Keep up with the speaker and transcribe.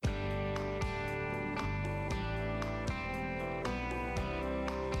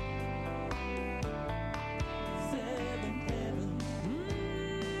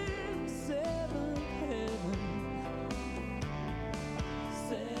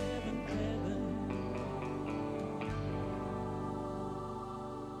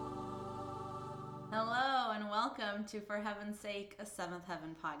welcome to For Heaven's Sake, a Seventh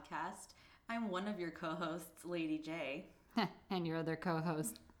Heaven podcast. I'm one of your co-hosts, Lady J. And your other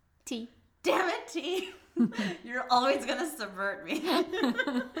co-host, T. Damn it, T! You're always gonna subvert me.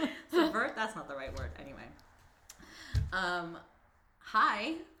 Subvert? That's not the right word. Anyway.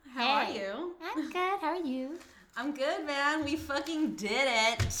 Hi. How are you? I'm good. How are you? I'm good, man. We fucking did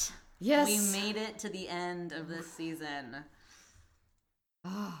it. Yes. We made it to the end of this season.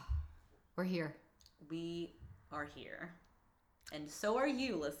 Oh, we're here. We are here. And so are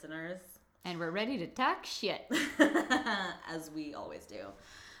you, listeners. And we're ready to talk shit. As we always do.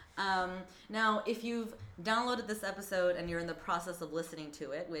 Now, if you've downloaded this episode and you're in the process of listening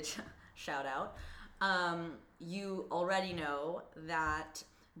to it, which, shout out, you already know that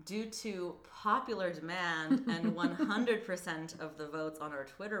due to popular demand and 100% of the votes on our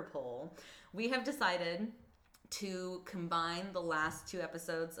Twitter poll, we have decided to combine the last two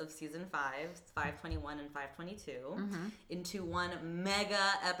episodes of season 5, 521 and 522, into one mega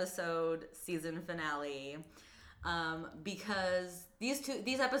episode season finale. Because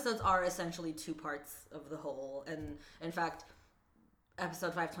these episodes are essentially two parts of the whole, and in fact, episode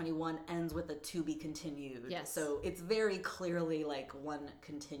 521 ends with a to be continued. Yes. So it's very clearly like one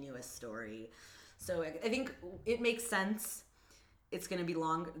continuous story. So I think it makes sense. It's going to be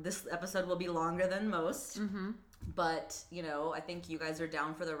long. This episode will be longer than most. But, you know, I think you guys are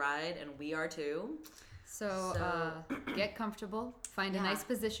down for the ride, and we are too. So get comfortable. Find a nice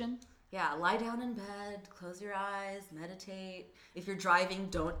position. Yeah, lie down in bed, close your eyes, meditate. If you're driving,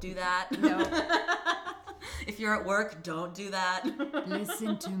 don't do that. No. If you're at work, don't do that.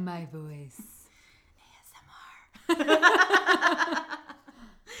 Listen to my voice. ASMR.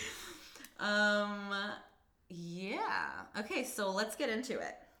 Yeah. Okay, so let's get into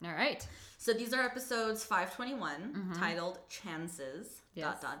it. All right. So these are episodes 521, titled Chances, ...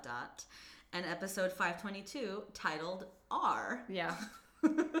 and episode 522, titled R. Yeah.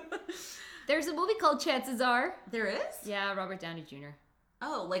 There's a movie called Chances Are. There is? Yeah, Robert Downey Jr.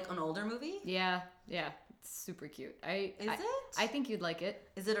 Oh, like an older movie? Yeah. It's super cute. Is it? I think you'd like it.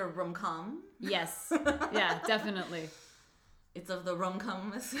 Is it a rom-com? Yes. Yeah, definitely. It's of the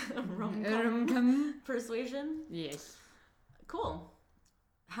rom-com persuasion? Yes. Cool.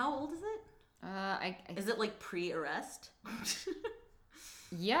 How old is it? Is it like pre-arrest?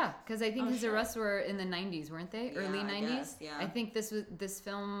 Yeah, because I think his arrests were in the 90s, weren't they? Early 90s? Guess, yeah. I think this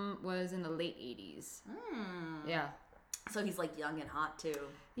film was in the late 80s. Yeah. So he's like young and hot too.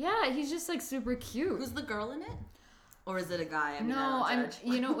 Yeah, he's just like super cute. Who's the girl in it? Or is it a guy?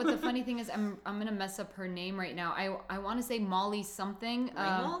 You know what the funny thing is? I'm gonna mess up her name right now. I want to say Molly something.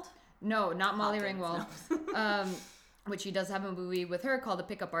 Ringwald? No, not Molly Hawkins, Ringwald. no. Which he does have a movie with her called The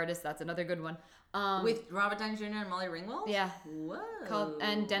Pickup Artist. That's another good one. With Robert Downey Jr. and Molly Ringwald? Yeah. Whoa.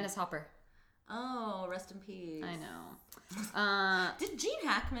 And Dennis Hopper. Oh, rest in peace. I know. Did Gene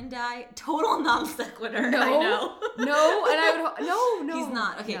Hackman die? Total non sequitur. No. I know. No, and I would no. He's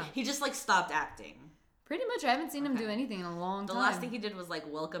not. Okay, Yeah. he just like stopped acting. Pretty much, I haven't seen him do anything in a long time. The last thing he did was like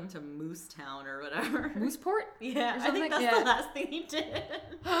Welcome to Moose Town or whatever. Mooseport? Yeah, I think that's the last thing he did.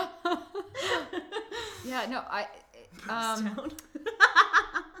 Yeah, no, Moose Town.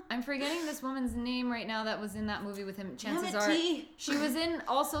 I'm forgetting this woman's name right now that was in that movie with him. Chances are T. she was in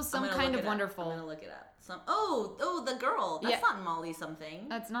also Some Kind of Wonderful. I'm gonna look it up. The girl. That's not Molly something.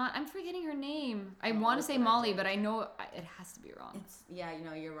 That's not. I'm forgetting her name. I want to say Molly, but I know it has to be wrong.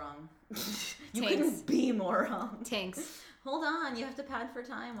 You're wrong. You Tanks. couldn't be more wrong. Tanks. Hold on, you have to pad for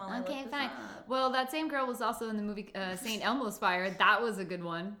time while I look this fine. up. Well, that same girl was also in the movie St. Elmo's Fire. That was a good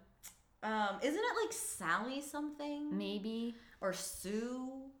one. Isn't it like Sally something? Maybe. Or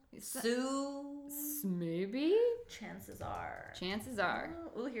Sue? Maybe? Chances are.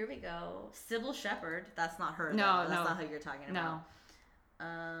 Oh, here we go. Sybil Shepherd. That's not her. No, That's not who you're talking about.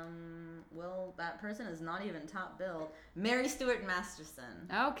 No. Well, that person is not even top billed. Mary Stuart Masterson.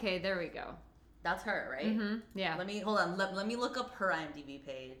 Okay, there we go. That's her, right? Mm-hmm. Yeah. Let me look up her IMDb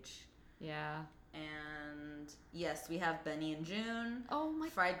page. Yeah. And yes, we have Benny and June. Oh my.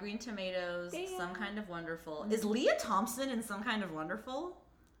 Fried Green Tomatoes. Damn. Some Kind of Wonderful. Is Leah Thompson in Some Kind of Wonderful?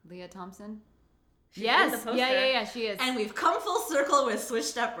 Leah Thompson? She's in yes. the poster. Yeah, she is. And we've come full circle with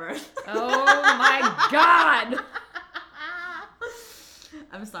Switched at Birth. Oh my god.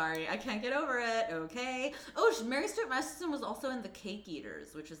 I'm sorry, I can't get over it. Okay. Oh, Mary Stuart Masterson was also in The Cake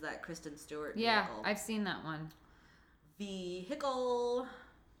Eaters, which is that Kristen Stewart Yeah, vehicle. I've seen that one. Vehicle.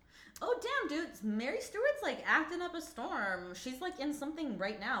 Oh, damn, dude. Mary Stewart's, like, acting up a storm. She's, like, in something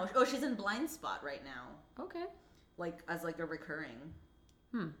right now. Oh, she's in Blind Spot right now. Okay. Like, as, like, a recurring.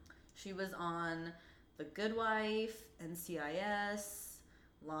 She was on The Good Wife, NCIS,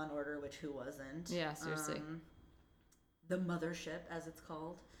 Law & Order, which who wasn't? Yeah, seriously. the mothership, as it's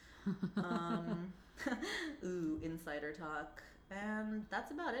called. Ooh, insider talk. And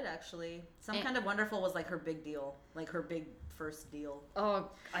that's about it, actually. Kind of Wonderful was like her big deal, like her big first deal. Oh,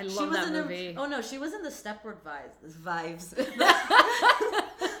 I love that movie. Oh no, she was in the Stepford Wives.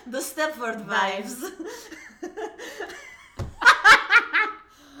 The Stepford Wives.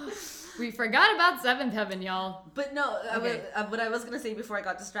 We forgot about Seventh Heaven, y'all. But no, okay. What I was going to say before I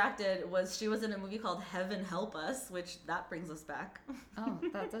got distracted was she was in a movie called Heaven Help Us, which that brings us back. Oh,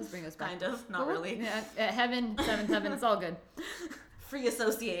 that does bring us back. Kind of, not really. Yeah, Heaven, Seventh Heaven, it's all good. Free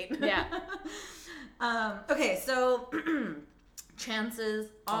associate. Yeah. Okay, so chances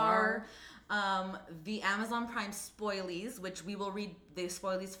are the Amazon Prime spoilies, which we will read the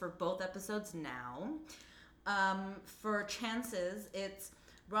spoilies for both episodes now. For chances, it's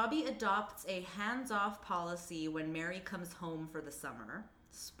Robbie adopts a hands-off policy when Mary comes home for the summer.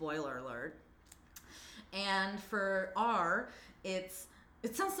 Spoiler alert. And for R, it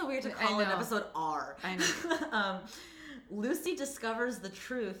sounds so weird to call an episode R. I know. Lucy discovers the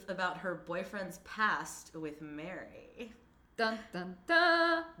truth about her boyfriend's past with Mary. Dun, dun,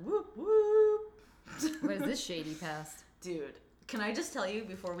 dun. Whoop, whoop. What is this shady past? Dude, can I just tell you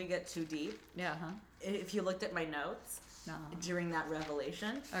before we get too deep? Yeah, huh? If you looked at my notes during that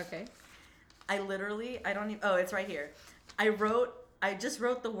revelation. Okay. It's right here. I just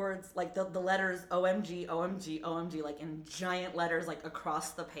wrote the words, like the letters OMG, OMG, OMG, like in giant letters, like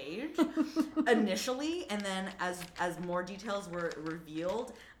across the page initially. And then as more details were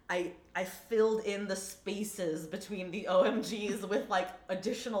revealed, I filled in the spaces between the OMGs with like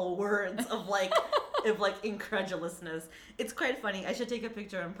additional words of like, incredulousness. It's quite funny. I should take a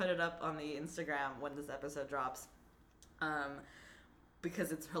picture and put it up on the Instagram when this episode drops.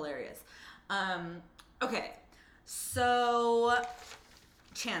 Because it's hilarious. Okay. So,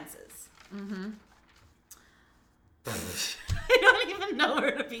 chances. Mm-hmm. I don't even know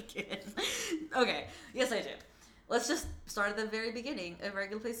where to begin. Okay. Yes, I do. Let's just start at the very beginning. A very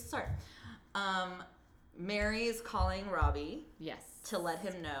good place to start. Mary is calling Robbie. Yes. To let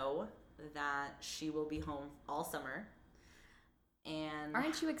him know that she will be home all summer. And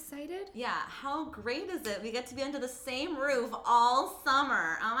aren't you excited? Yeah. How great is it? We get to be under the same roof all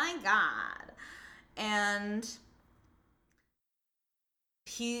summer. Oh my God. And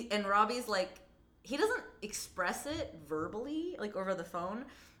Robbie's like, he doesn't express it verbally, like over the phone,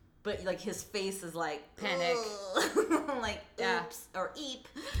 but like his face is like panic. Like oops or eep.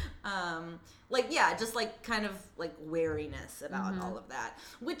 Just like kind of like wariness about all of that.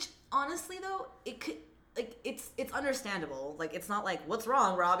 Which honestly though, it could it's understandable. Like it's not like, what's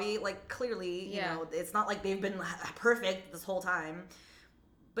wrong, Robbie? Like clearly, you know, it's not like they've been perfect this whole time.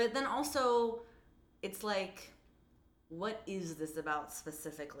 But then also it's like, what is this about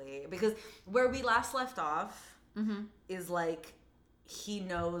specifically? Because where we last left off is like, he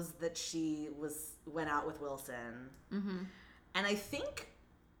knows that she went out with Wilson. And I think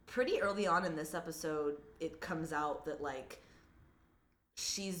pretty early on in this episode, it comes out that like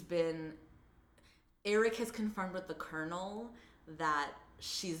Eric has confirmed with the Colonel that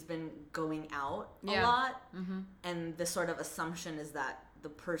she's been going out a lot. And the sort of assumption is that the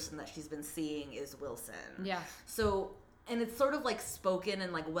person that she's been seeing is Wilson. Yeah. So, and it's sort of like spoken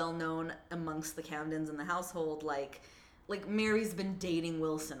and like well known amongst the Camdens in the household, like Mary's been dating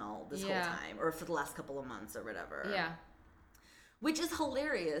Wilson all this whole time, or for the last couple of months or whatever. Yeah. Which is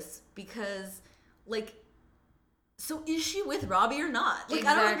hilarious because, like, so is she with Robbie or not? Like,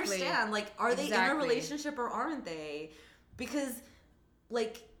 I don't understand. Like, are they in a relationship or aren't they? Because,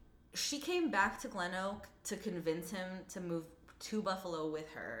 like, she came back to Glen Oak to convince him to move to Buffalo with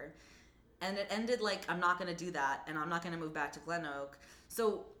her. And it ended like, I'm not going to do that, and I'm not going to move back to Glen Oak.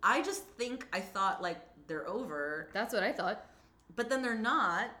 So I thought, like, they're over. That's what I thought. But then they're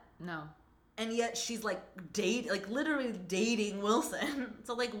not. No. And yet she's, like, literally dating Wilson.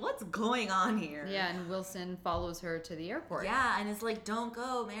 So, like, what's going on here? Yeah, and Wilson follows her to the airport. Yeah, and it's like, don't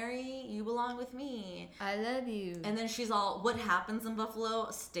go, Mary. You belong with me. I love you. And then she's all, what happens in Buffalo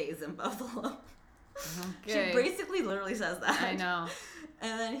stays in Buffalo. Okay. She basically literally says that. I know.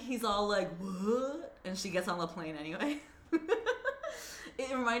 And then he's all like, what? And she gets on the plane anyway.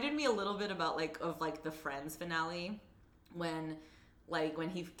 It reminded me a little bit about of the Friends finale when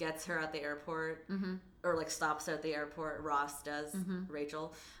he gets her at the airport or like stops her at the airport. Ross does,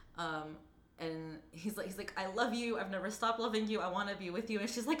 Rachel. And he's like, I love you. I've never stopped loving you. I want to be with you. And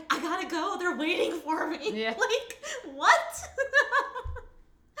she's like, I gotta go. They're waiting for me. Yeah. Like, what?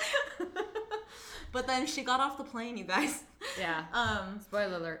 But then she got off the plane, you guys. Yeah.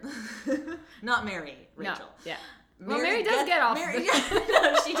 Spoiler alert. Not Mary, Rachel. No. Yeah. Mary does get off.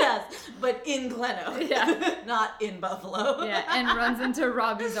 No, she does, but in Gleno. Yeah. Not in Buffalo. Yeah, and runs into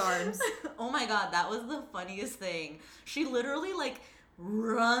Robbie's arms. Oh my god, that was the funniest thing. She literally like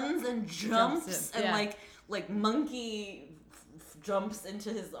runs and jumps and yeah. like monkey jumps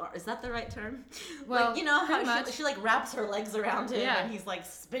into his arm. Is that the right term? Well, like, you know pretty how much. she like wraps her legs around him Yeah. and he's like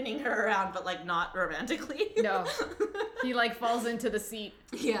spinning her around, but like not romantically. No. He like falls into the seat.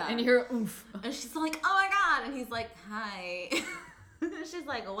 Yeah. And you hear oomph. And she's like, oh my god. And he's like, hi. She's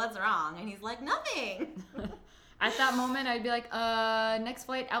like, well, what's wrong? And he's like, nothing. At that moment, I'd be like, next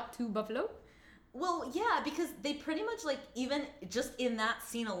flight out to Buffalo. Well, yeah, because they pretty much like, even just in that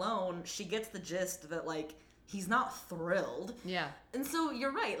scene alone, she gets the gist that like, he's not thrilled. Yeah. And so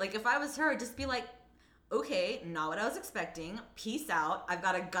you're right. Like, if I was her, I'd just be like, okay, not what I was expecting. Peace out. I've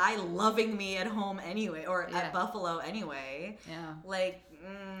got a guy loving me at home anyway, or at Buffalo anyway. Yeah. Like,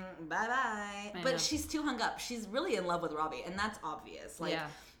 bye-bye. But she's too hung up. She's really in love with Robbie, and that's obvious. Like,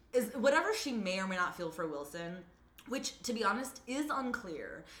 is whatever she may or may not feel for Wilson, which, to be honest, is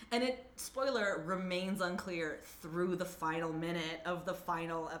unclear. And it, spoiler, remains unclear through the final minute of the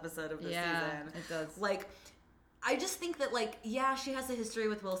final episode of the season. It does. Like, I just think that, like, yeah, she has a history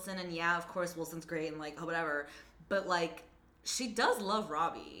with Wilson, and yeah, of course, Wilson's great, and, like, whatever. But, like, she does love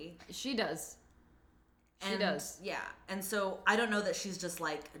Robbie. She does. She does. Yeah. And so I don't know that she's just,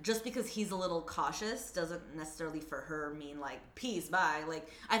 like, just because he's a little cautious doesn't necessarily for her mean, like, peace, bye. Like,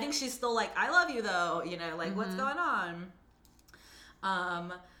 I think she's still like, I love you, though, you know, like, what's going on?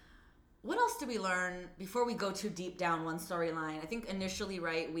 What else do we learn before we go too deep down one storyline? I think initially,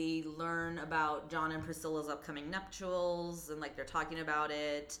 right, we learn about John and Priscilla's upcoming nuptials and like they're talking about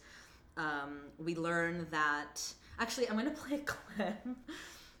it. We learn that actually I'm gonna play a clip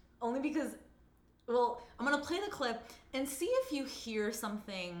only because, well, I'm gonna play the clip and see if you hear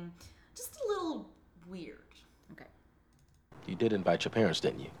something just a little weird. Okay. You did invite your parents,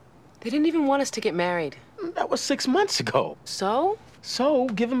 didn't you? They didn't even want us to get married. That was 6 months ago. So? So,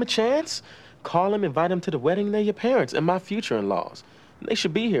 give them a chance. Call them, invite them to the wedding. They're your parents and my future in-laws. They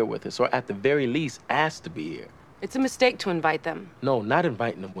should be here with us, or at the very least, ask to be here. It's a mistake to invite them. No, not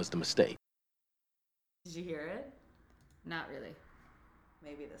inviting them was the mistake. Did you hear it? Not really.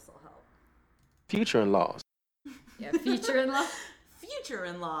 Maybe this will help. Future in-laws. Yeah, future-in-law. Future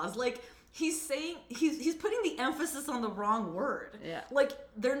in-laws. Like, he's saying, he's putting the emphasis on the wrong word. Yeah. Like,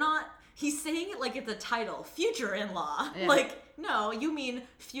 they're not, he's saying it like it's a title. Future in-law. Yeah. Like, no, you mean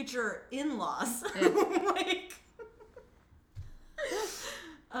future in-laws. Yeah. Like,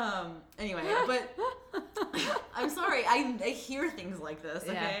 anyway, but I'm sorry, I hear things like this,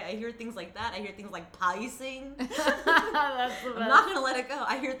 okay? Yeah. I hear things like that. I hear things like pacing. That's the I'm best. not gonna let it go.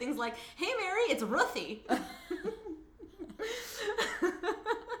 I hear things like, hey Mary, it's Ruthie.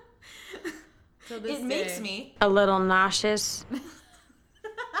 So this It makes day- me A little nauseous.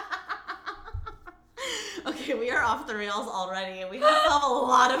 okay. We are off the rails already, and we have a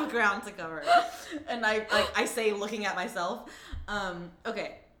lot of ground to cover. And I say, looking at myself.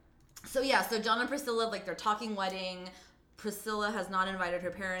 Okay, so yeah, so John and Priscilla, like, they're talking wedding. Priscilla has not invited her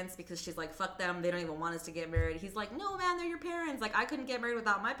parents because she's like, fuck them, they don't even want us to get married. He's like, no man, they're your parents. Like, I couldn't get married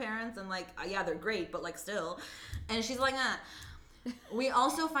without my parents, and like, yeah, they're great, but like, still. And she's like, We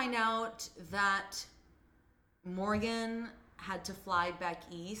also find out that Morgan had to fly back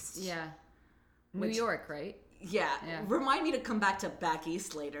east. Yeah. New Which- York, right? Yeah. Yeah. Remind me to come back to back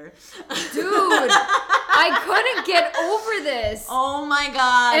east later. Dude, I couldn't get over this. Oh my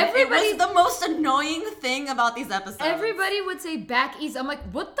god. Everybody- It was the most annoying thing about these episodes. Everybody would say back east. I'm like,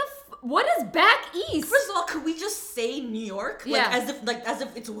 what is back east? First of all, could we just say New York? Like, Yeah. as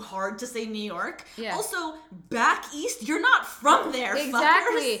if it's hard to say New York. Yeah. Also, back east, you're not from there.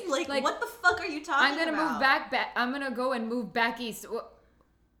 Exactly. Fuckers. Like, Like, what the fuck are you talking I'm gonna about? move back. I'm gonna go and move back east.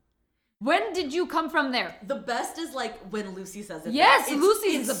 When did you come from there? The best is like when Lucy says it. Yes, It's-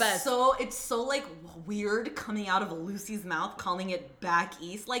 Lucy's it's the best. It's so like weird coming out of Lucy's mouth, calling it back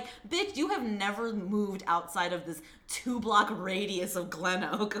east. Like, bitch, you have never moved outside of this 2-block radius of Glen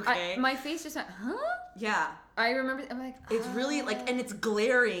Oak. Okay. My face just went, huh? Yeah. I remember. I'm like, It's really like, and it's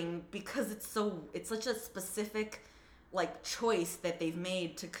glaring because it's such a specific like choice that they've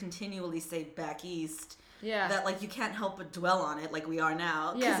made to continually say back east. Yeah. That like you can't help but dwell on it like we are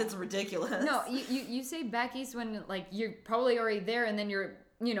now because Yeah. it's ridiculous. No, you say back east when like you're probably already there, and then you're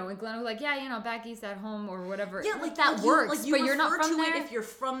in Glen Oak, like, yeah, back east at home or whatever. Yeah, like that you- works, like, you but you're not refer from to there. it if you're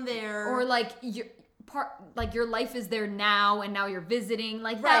from there, Or like your life is there now, and now you're visiting.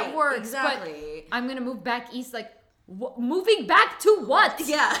 Like right, that works. exactly. But I'm gonna move back east. Like moving back to what?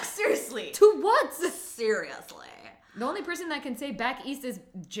 Yeah, seriously. To what? Seriously. The only person that can say back east is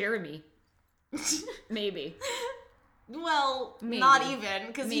Jeremy. Maybe. Well, Maybe. not even,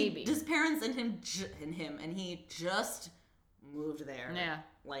 because Maybe. his parents and he just moved there. Yeah.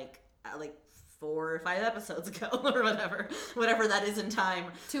 Like 4 or 5 episodes ago or whatever that is in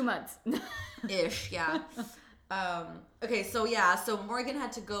time. 2 months. Ish, yeah. Okay, so Morgan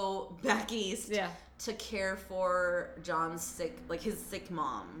had to go back east Yeah. to care for John's his sick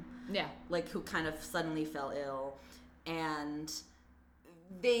mom, Yeah. who kind of suddenly fell ill, and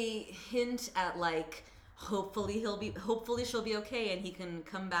they hint at hopefully she'll be okay and he can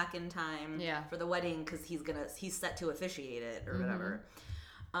come back in time for the wedding because he's set to officiate it or whatever.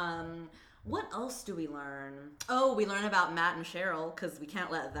 What else do we learn? Oh, we learn about Matt and Cheryl because we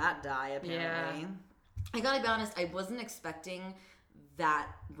can't let that die apparently. I gotta be honest, I wasn't expecting that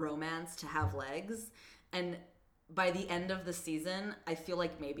romance to have legs, and by the end of the season, I feel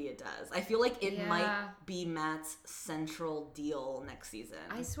like maybe it does. I feel like it might be Matt's central deal next season.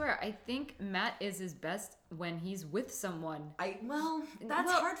 I swear, I think Matt is his best when he's with someone.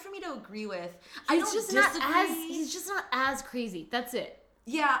 That's hard for me to agree with. He's just not as crazy. That's it.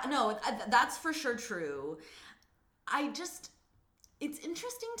 Yeah, no, that's for sure true. It's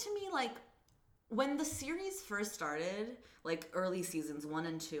interesting to me, when the series first started, early seasons 1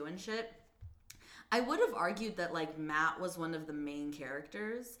 and 2 and shit, I would have argued that Matt was one of the main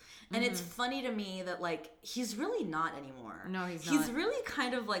characters, and it's funny to me that he's really not anymore. No, he's not. He's really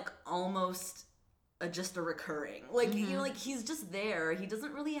kind of almost just a recurring. He's just there. He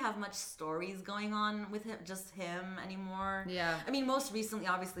doesn't really have much stories going on with him, just him anymore. Yeah. I mean, most recently,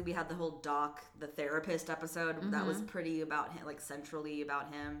 obviously, we had the whole Doc, the therapist episode that was pretty about him, centrally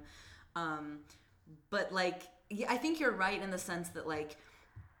about him. But I think you're right in the sense that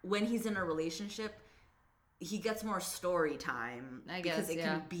when he's in a relationship, he gets more story time because it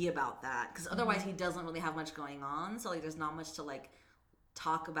can be about that. Because otherwise, he doesn't really have much going on. So there's not much to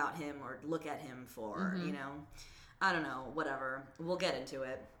talk about him or look at him for. You know, I don't know. Whatever. We'll get into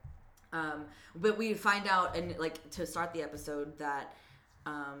it. But we find out, and to start the episode, that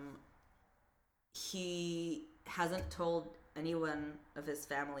he hasn't told anyone of his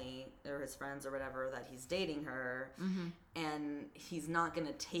family or his friends or whatever that he's dating her, and he's not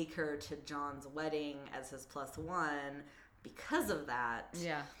gonna take her to John's wedding as his +1 because of that.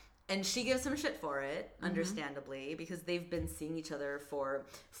 Yeah. And she gives him shit for it, understandably, because they've been seeing each other for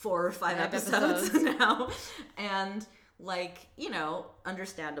 4 or 5 episodes now. And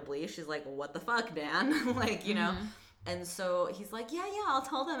understandably, she's like, what the fuck, Dan? You know? And so he's like, yeah, I'll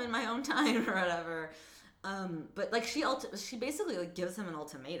tell them in my own time or whatever. But she basically gives him an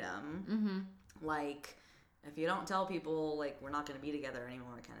ultimatum, if you don't tell people, we're not going to be together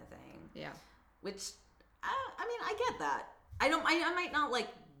anymore, kind of thing. Yeah. Which, I mean, I get that. I might not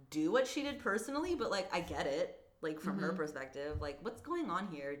do what she did personally, but I get it. From her perspective, what's going on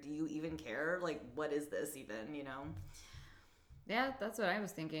here? Do you even care? What is this even? You know? Yeah, that's what I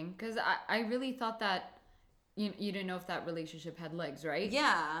was thinking. Because I really thought that. You didn't know if that relationship had legs, right?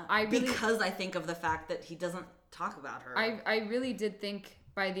 Yeah, because I think of the fact that he doesn't talk about her. I really did think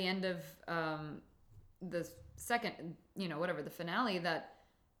by the end of the second, the finale,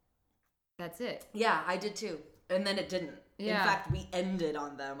 that's it. Yeah, I did too. And then it didn't. Yeah. In fact, we ended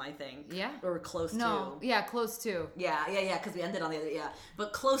on them, I think. Yeah. Or close to. No, yeah, close to. Yeah, because we ended on the other,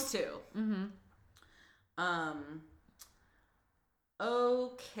 but close to.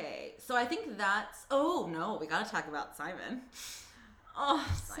 Okay, so I think that's... Oh, no, we gotta talk about Simon. Oh,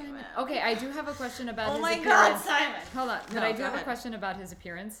 Simon. Okay, I do have a question about his appearance. Oh my God, Simon! Hold on, but No, I do go have ahead. a question about his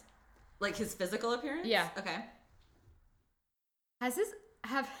appearance. His physical appearance? Yeah. Okay. Has his...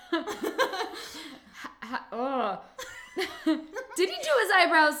 Oh. Did he do his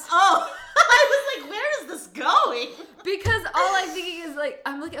eyebrows? Oh, I was like, where is this going? Because all I'm thinking is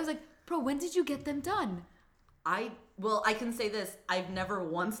I was like, bro, when did you get them done? I can say this. I've never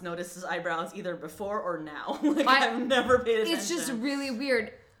once noticed his eyebrows either before or now. I've never paid attention. It's just really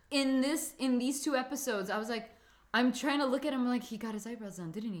weird. In these 2 episodes, I was like, I'm trying to look at him he got his eyebrows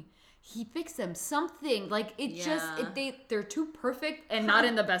done, didn't he? He fixed them. Something. They're too perfect and not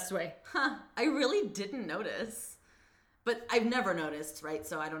in the best way. I really didn't notice. But I've never noticed, right?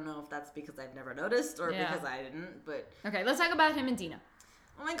 So I don't know if that's because I've never noticed or because I didn't, but... Okay, let's talk about him and Dina.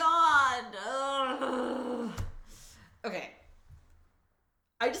 Oh my God. Ugh. Okay.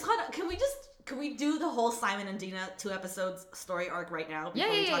 I just thought, can we do the whole Simon and Dina 2 episodes story arc right now before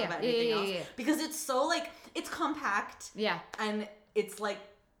we talk about anything else? Yeah. Because it's so it's compact. Yeah. And it's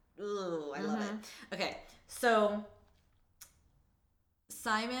ooh, I love it. Okay. So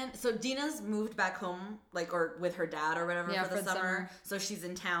Dina's moved back home, or with her dad or whatever for the summer. So she's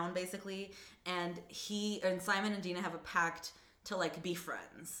in town basically. And Simon and Dina have a pact to be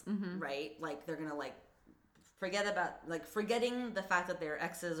friends, right? They're gonna forgetting the fact that they're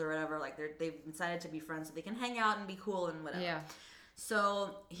exes or whatever. Like they've decided to be friends so they can hang out and be cool and whatever. Yeah.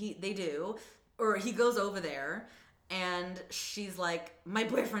 So he goes over there, and she's like, my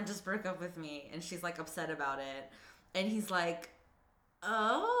boyfriend just broke up with me, and she's like upset about it, and he's like,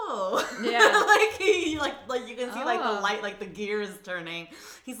 oh, yeah, like you can see like the light, like the gears turning.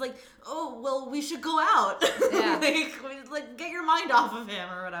 He's like, oh, well, we should go out. Yeah. like get your mind off of him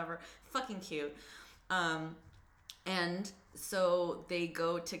or whatever. Fucking cute. And so they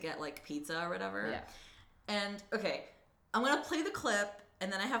go to get like pizza or whatever. Yeah. And okay, I'm gonna play the clip,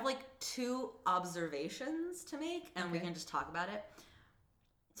 and then I have like 2 observations to make, and we can just talk about it.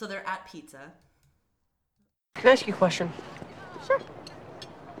 So they're at pizza. Can I ask you a question? Sure.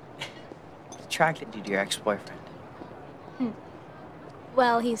 What attracted you to your ex-boyfriend?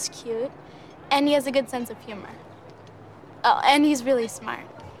 Well, he's cute, and he has a good sense of humor. Oh, and he's really smart.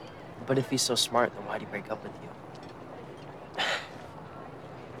 But if he's so smart, then why'd he break up with you?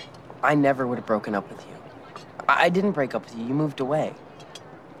 I never would have broken up with you. I didn't break up with you. You moved away.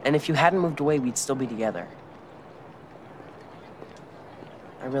 And if you hadn't moved away, we'd still be together.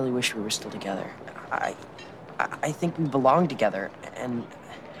 I really wish we were still together. I think we belong together, and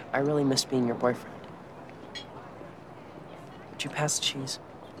I really miss being your boyfriend. Would you pass the cheese?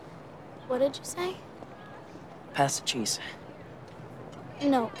 What did you say? Pass the cheese.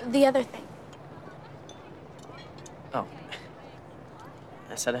 No, the other thing. Oh.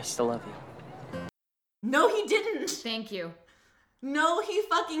 I said I still love you. No, he didn't. Thank you. No, he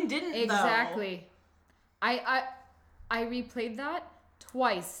fucking didn't. Exactly. I replayed that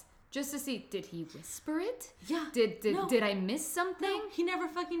twice just to see, did he whisper it? Yeah. Did I miss something? No, he never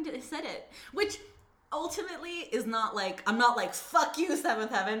fucking said it. Which ultimately is not like, I'm not like, fuck you,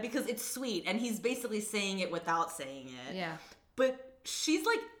 Seventh Heaven, because it's sweet, and he's basically saying it without saying it. Yeah. But she's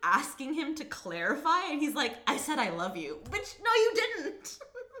like asking him to clarify, and he's like, I said I love you. Which, no, you didn't.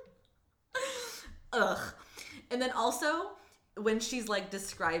 Ugh. And then also, when she's like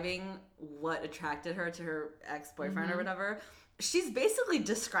describing what attracted her to her ex-boyfriend or whatever, she's basically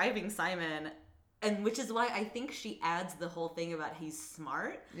describing Simon, and which is why I think she adds the whole thing about he's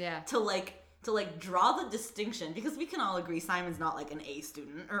smart. Yeah. To draw the distinction, because we can all agree Simon's not like an A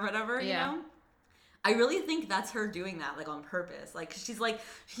student or whatever, you know? I really think that's her doing that, like, on purpose. Like, she's like,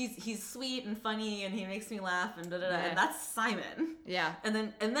 he's sweet and funny, and he makes me laugh, and da-da-da, and that's Simon. Yeah. And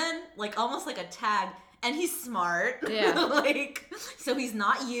then, like, almost like a tag, and he's smart. Yeah. Like, so he's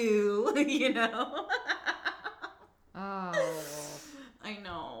not you, you know? Oh. I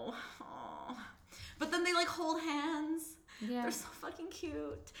know. Aww. But then they, like, hold hands. Yeah. They're so fucking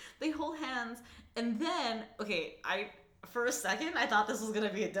cute. They hold hands, and then, okay, for a second, I thought this was going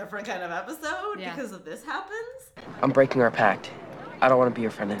to be a different kind of episode because of this happens. I'm breaking our pact. I don't want to be your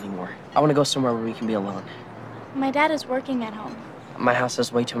friend anymore. I want to go somewhere where we can be alone. My dad is working at home. My house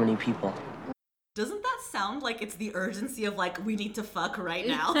has way too many people. Doesn't that sound like it's the urgency of, like, we need to fuck right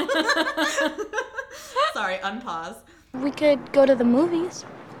now? Sorry, unpause. We could go to the movies.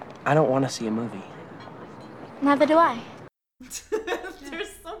 I don't want to see a movie. Neither do I. They're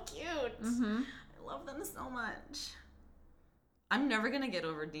so cute. Mm-hmm. I love them so much. I'm never going to get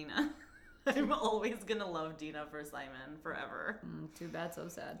over Dina. I'm always going to love Dina for Simon forever. Too bad, so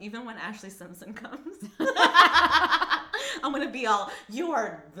sad. Even when Ashley Simpson comes. I'm going to be all, you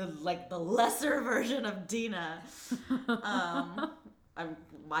are the lesser version of Dina.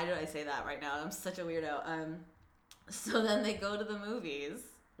 Why did I say that right now? I'm such a weirdo. So then they go to the movies,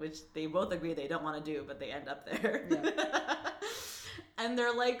 which they both agree they don't want to do, but they end up there. Yeah. And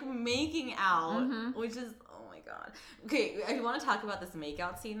they're like making out, which is, oh my God. Okay, I want to talk about this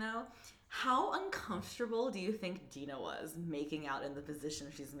makeout scene though. How uncomfortable do you think Dina was making out in the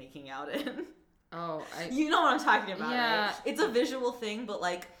position she's making out in? Oh, you know what I'm talking about, yeah. Right? It's a visual thing, but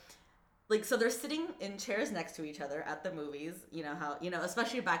like, so they're sitting in chairs next to each other at the movies. You know how,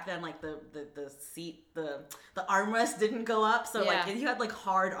 especially back then, like the seat, the armrest didn't go up. So like you had like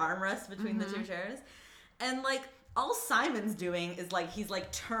hard armrests between the two chairs. And like all Simon's doing is like, he's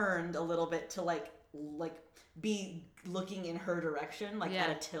like turned a little bit to like be looking in her direction, like at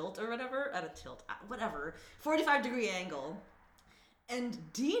a tilt or whatever, 45-degree angle. And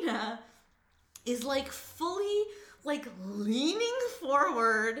Dina is like fully like leaning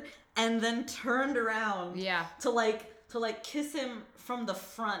forward and then turned around to like kiss him from the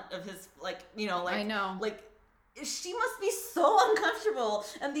front of his, like, I know, like, she must be so uncomfortable.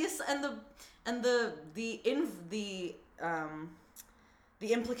 And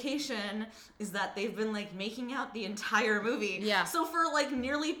the implication is that they've been like making out the entire movie. Yeah. So for like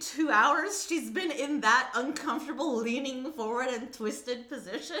nearly 2 hours, she's been in that uncomfortable leaning forward and twisted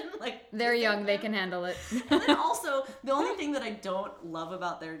position. Like They're young, they can handle it. And then also, the only thing that I don't love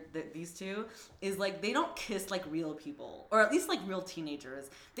about these two is like they don't kiss like real people, or at least like real teenagers.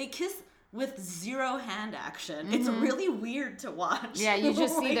 They kiss with zero hand action. It's really weird to watch. Yeah, you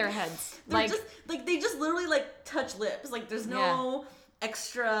just see Like, their heads. they just literally like touch lips. Like there's no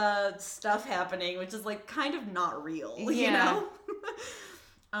extra stuff happening, which is like kind of not real, you know?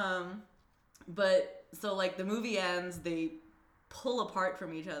 But so like the movie ends, they pull apart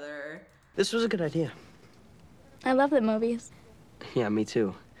from each other. This was a good idea. I love the movies. Yeah, me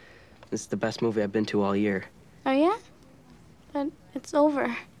too. This is the best movie I've been to all year. Oh, yeah? But it's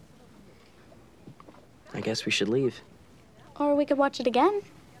over. I guess we should leave. Or we could watch it again.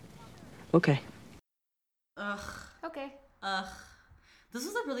 Okay. Ugh. Okay. This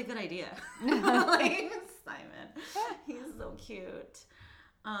was a really good idea. Like, Simon. He's so cute.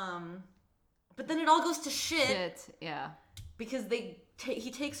 But then it all goes to shit. Yeah. Because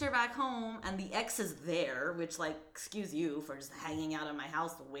he takes her back home and the ex is there, which like, excuse you for just hanging out in my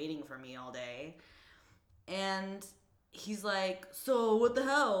house waiting for me all day. And he's like, so what the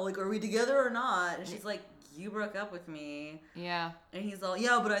hell? Like, are we together or not? And she's like, you broke up with me. Yeah. And he's all,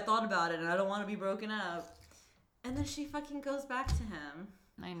 yeah, but I thought about it and I don't want to be broken up. And then she fucking goes back to him.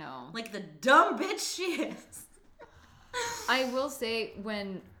 I know. Like the dumb bitch she is. I will say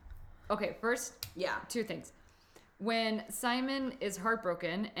okay, first, Yeah. 2 things. When Simon is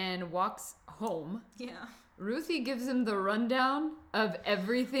heartbroken and walks home, Yeah. Ruthie gives him the rundown of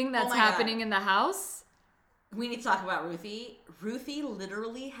everything that's my happening God. in the house. We need to talk about Ruthie. Ruthie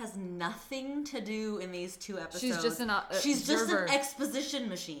literally has nothing to do in these 2 episodes. She's just an She's just observer. an exposition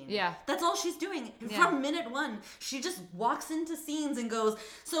machine. Yeah. That's all she's doing. Yeah. From minute 1, she just walks into scenes and goes,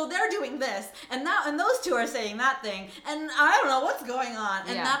 so they're doing this, and those 2 are saying that thing, and I don't know what's going on.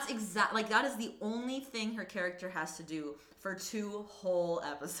 And Yeah. that's like that is the only thing her character has to do for 2 whole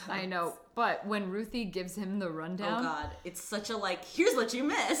episodes. I know. But when Ruthie gives him the rundown. Oh God, it's such a like, here's what you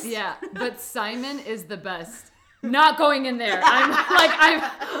missed. Yeah, but Simon is the best. Not going in there.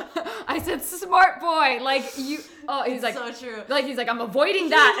 I said, smart boy. Like you. Oh, he's like, so true. Like he's like, I'm avoiding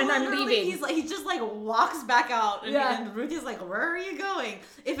that, and I'm Literally, leaving. He just like walks back out, and, Yeah. and Ruthie's like, "Where are you going?"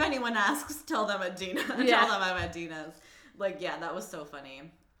 If anyone asks, tell them at Dina. Yeah. Tell them I'm at Dina's. Like, yeah, that was so funny.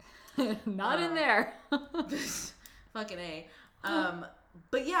 Not in there. Fucking A.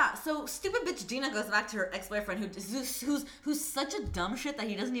 But yeah, so stupid bitch Dina goes back to her ex-boyfriend who's such a dumb shit that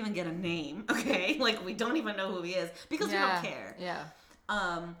he doesn't even get a name. Okay, like we don't even know who he is because we don't care. Yeah.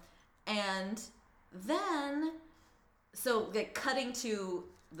 And then, so like cutting to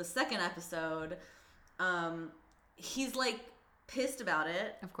the second episode, he's like pissed about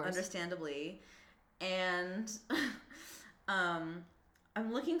it, Of course. understandably, and I'm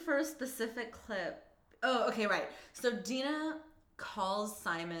looking for a specific clip. Oh, okay, right. So Dina calls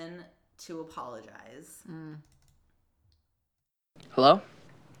Simon to apologize. Hello?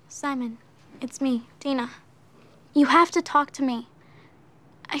 Simon, it's me, Dina. You have to talk to me.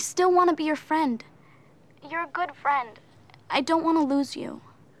 I still want to be your friend. You're a good friend. I don't want to lose you.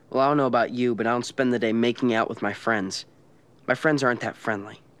 Well, I don't know about you, but I don't spend the day making out with my friends. My friends aren't that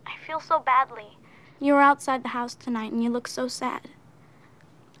friendly. I feel so badly. You were outside the house tonight and you look so sad.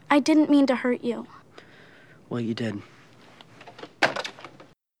 I didn't mean to hurt you. Well, you did.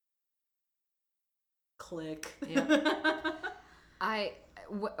 Click.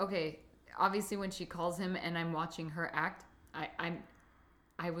 Okay. Obviously, when she calls him and I'm watching her act,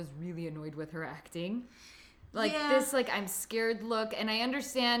 I was really annoyed with her acting. Like this, like I'm scared look, and I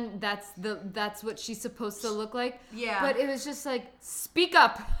understand that's what she's supposed to look like. Yeah. But it was just like, speak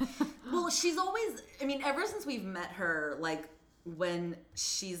up. Well, she's always, I mean, ever since we've met her, like when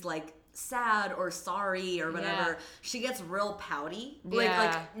she's like sad or sorry or whatever, Yeah. she gets real pouty. Like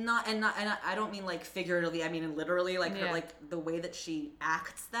Yeah. I don't mean like figuratively, I mean literally, like her, Yeah. like the way that she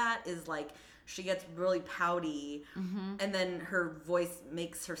acts that is like she gets really pouty, and then her voice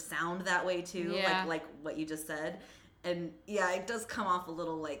makes her sound that way too, Yeah. like what you just said. And yeah, it does come off a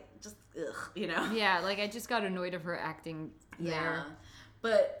little like just ugh, you know. Yeah, like I just got annoyed of her acting there.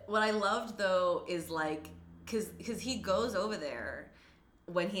 But what I loved though is like, cause he goes over there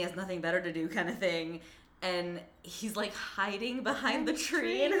when he has nothing better to do, kind of thing, and he's like hiding behind the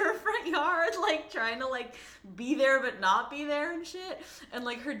tree in her front yard, like trying to like be there but not be there and shit. And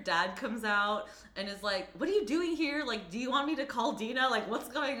like her dad comes out and is like, "What are you doing here? Like, do you want me to call Dina? Like, what's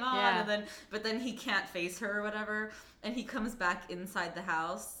going on?" Yeah. But then he can't face her or whatever. And he comes back inside the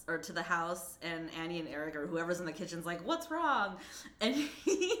house, or to the house, and Annie and Eric or whoever's in the kitchen's like, "What's wrong?" And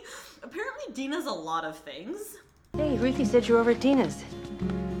apparently Dina's a lot of things. Hey, Ruthie said you're over at Dina's.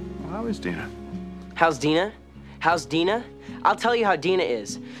 Well, how is Dina? How's Dina? How's Dina? I'll tell you how Dina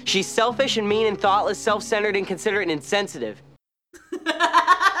is. She's selfish and mean and thoughtless, self-centered, inconsiderate, and insensitive.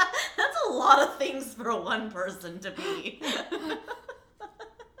 That's a lot of things for one person to be.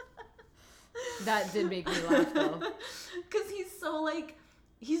 That did make me laugh though. Because he's so like,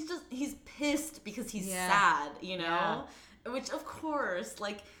 he's pissed because he's Yeah. sad, you know? Which of course,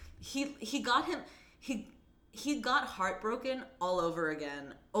 like, he got heartbroken all over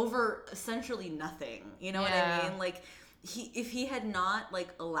again over essentially nothing. You know what I mean? Like, if he had not like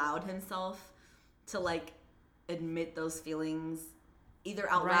allowed himself to like admit those feelings either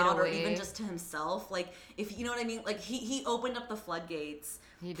out Right loud or away. even just to himself, like, if you know what I mean, like he opened up the floodgates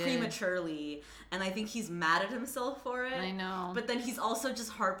He did. prematurely, and I think he's mad at himself for it. I know. But then he's also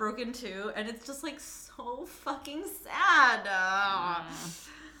just heartbroken too, and it's just like so fucking sad.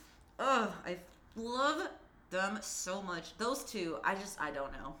 Ugh, I love them so much. Those two, I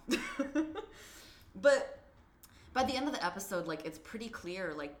don't know. But by the end of the episode, like, it's pretty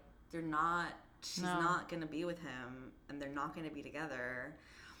clear, like, she's not gonna be with him, and they're not gonna be together.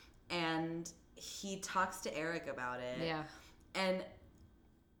 And he talks to Eric about it. Yeah. And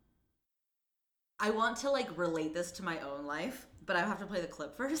I want to like relate this to my own life, but I have to play the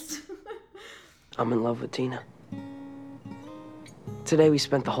clip first. I'm in love with Dina. Today we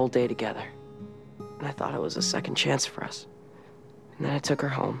spent the whole day together, and I thought it was a second chance for us. And then I took her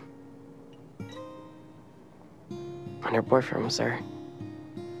home. And her boyfriend was there.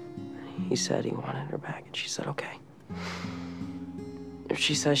 He said he wanted her back, and she said okay.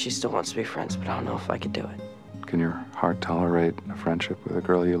 She says she still wants to be friends, but I don't know if I could do it. Can your heart tolerate a friendship with a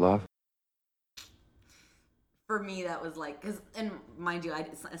girl you love? For me, that was like, and mind you,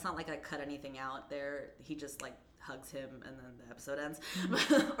 it's not like I cut anything out there. He just like hugs him, and then the episode ends,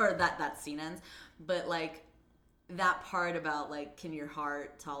 or that scene ends. But like that part about like, can your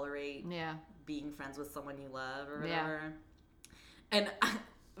heart tolerate being friends with someone you love or whatever? And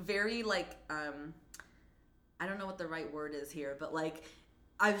very like, I don't know what the right word is here, but like,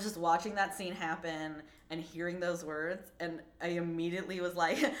 I was just watching that scene happen and hearing those words, and I immediately was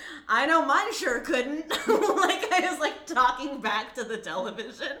like, I know mine sure couldn't. Like, I was like talking back to the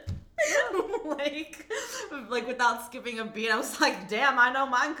television. like without skipping a beat. I was like, damn, I know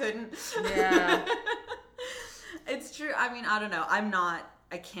mine couldn't. Yeah. It's true. I mean, I don't know.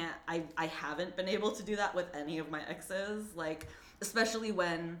 I haven't been able to do that with any of my exes. Like, especially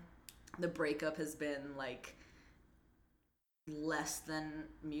when the breakup has been like less than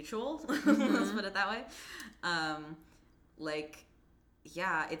mutual. Let's put it that way. Like,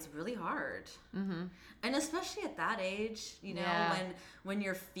 yeah, it's really hard. And especially at that age, you know, when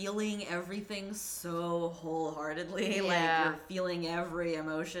you're feeling everything so wholeheartedly, like you're feeling every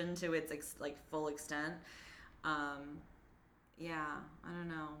emotion to its full extent. Yeah, I don't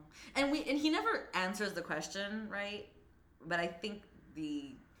know. And he never answers the question, right? But I think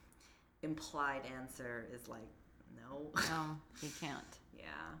the implied answer is like, no. No, he can't. Yeah,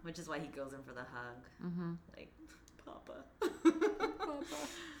 which is why he goes in for the hug. Like, Papa. Papa.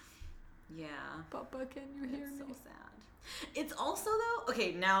 Yeah. Papa, can you hear It's me? so sad. It's also though,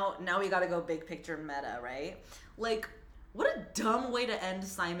 okay, now we gotta go big picture meta, right? Like, what a dumb way to end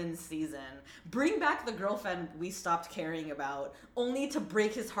Simon's season. Bring back the girlfriend we stopped caring about, only to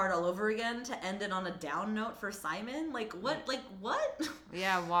break his heart all over again, to end it on a down note for Simon? Like, what? Like, what?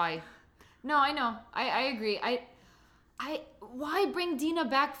 Yeah, why? No, I know. I agree. Why bring Dina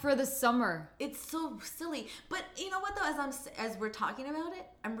back for the summer? It's so silly. But you know what though, as we're talking about it,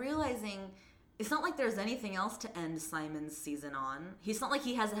 I'm realizing it's not like there's anything else to end Simon's season on. He's not like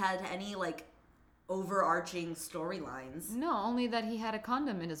he has had any like overarching storylines. No, only that he had a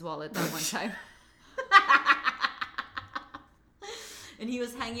condom in his wallet that one time. And he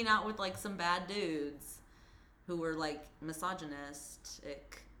was hanging out with like some bad dudes who were like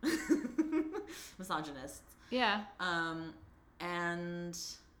misogynistic. Misogynists. Yeah. And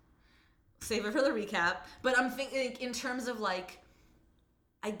save it for the recap. But I'm thinking in terms of like,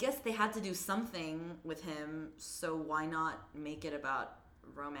 I guess they had to do something with him, so why not make it about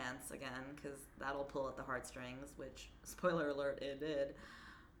romance again? Because that'll pull at the heartstrings, which, spoiler alert, it did.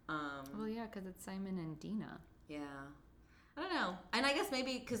 Well, yeah, because it's Simon and Dina. Yeah. I don't know. And I guess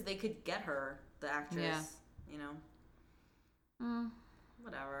maybe because they could get her the actress. Yeah. You know.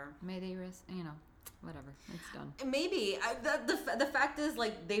 Whatever. May they rest, whatever. It's done. Maybe. The fact is,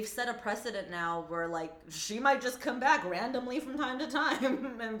 like, they've set a precedent now where, like, she might just come back randomly from time to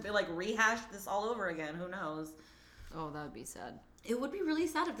time and, like, rehash this all over again. Who knows? Oh, that would be sad. It would be really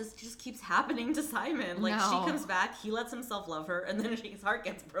sad if this just keeps happening to Simon. Like, she comes back, he lets himself love her, and then his heart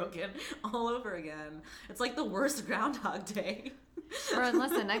gets broken all over again. It's like the worst Groundhog Day. Or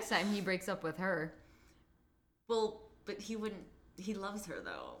unless the next time he breaks up with her. Well, but he wouldn't. He loves her,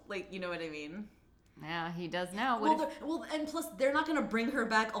 though. Like, you know what I mean? Yeah, he does now. Well, and plus, they're not gonna bring her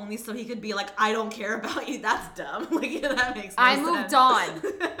back only so he could be like, I don't care about you. That's dumb. Like, that makes no sense. I moved on.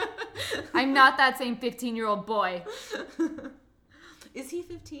 I'm not that same 15-year-old boy. Is he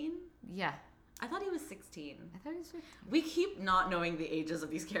 15? Yeah. I thought he was 16. I thought he was 15. We keep not knowing the ages of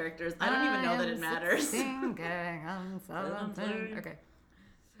these characters. I don't even know that it matters. 16, going on 17. Okay.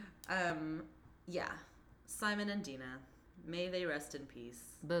 Yeah. Simon and Dina. May they rest in peace.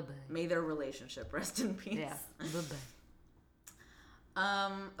 Bye-bye. May their relationship rest in peace. Yeah.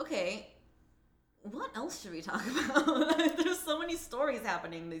 Bye-bye. Okay. What else should we talk about? There's so many stories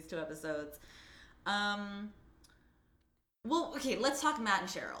happening in these 2 episodes. Well, okay, let's talk Matt and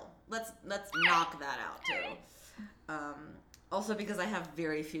Cheryl. Let's knock that out too. Also because I have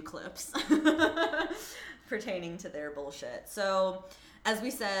very few clips pertaining to their bullshit. So, as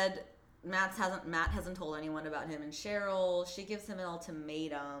we said, Matt hasn't told anyone about him and Cheryl. She gives him an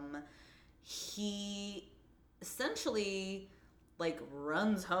ultimatum. He essentially, like,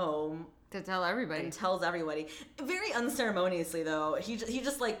 runs home To tell everybody. and tells everybody. Very unceremoniously, though. He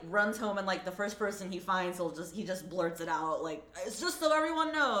just like runs home, and like the first person he finds, he just blurts it out, like, it's just so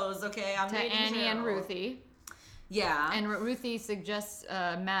everyone knows, okay? I'm to dating Annie Cheryl. and Ruthie. Yeah. And Ruthie suggests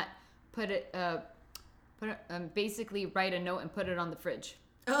Matt basically write a note and put it on the fridge.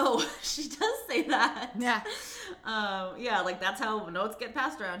 Oh, she does say that. Yeah. Yeah, like that's how notes get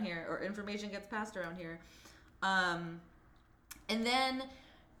passed around here, or information gets passed around here. And then,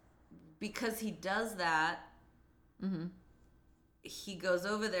 because he does that, he goes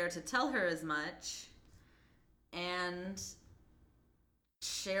over there to tell her as much, and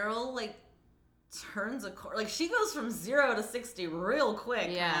Cheryl, like, turns like, she goes from 0 to 60 real quick,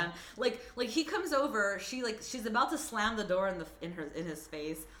 man. Like he comes over, she's about to slam the door in his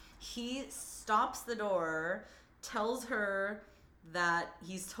face. He stops the door, tells her that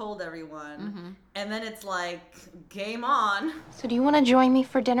he's told everyone, and then it's like, game on. So do you want to join me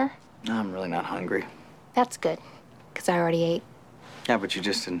for dinner? No, I'm really not hungry. That's good, because I already ate. Yeah, but you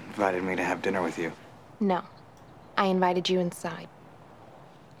just invited me to have dinner with you. No, I invited you inside.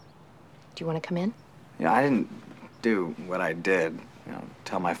 Do you want to come in? Yeah, I didn't do what I did,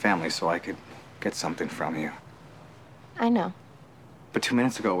 tell my family so I could get something from you. I know. But 2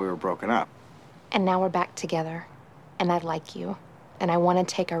 minutes ago, we were broken up. And now we're back together. And I like you. And I want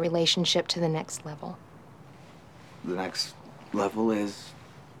to take our relationship to the next level. The next level is...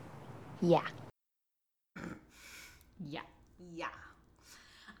 Yeah. Yeah. Yeah.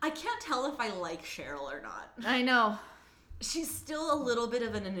 I can't tell if I like Cheryl or not. I know. She's still a little bit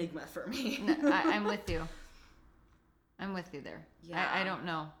of an enigma for me. No, I'm with you. I'm with you there. Yeah. I don't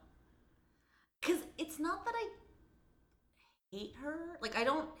know. Because it's not that I hate her. Like, I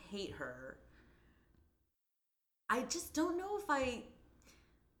don't hate her. I just don't know if I,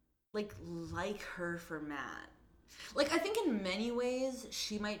 like her for Matt. Like, I think in many ways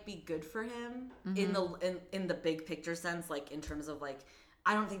she might be good for him in the big picture sense, like, in terms of, like,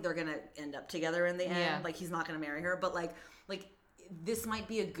 I don't think they're gonna end up together in the end. Yeah. Like, he's not gonna marry her, but like this might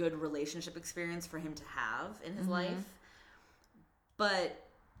be a good relationship experience for him to have in his life. But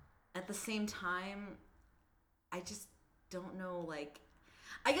at the same time, I just don't know. Like,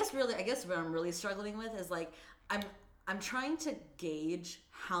 I guess what I'm really struggling with is, like, I'm trying to gauge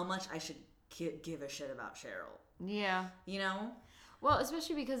how much I should give a shit about Cheryl. Yeah. You know? Well,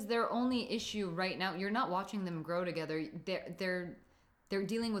 especially because their only issue right now, you're not watching them grow together. They're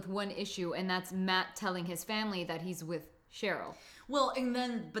dealing with one issue, and that's Matt telling his family that he's with Cheryl. Well,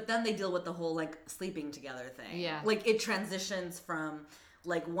 but then they deal with the whole, like, sleeping together thing. Yeah. Like, it transitions from,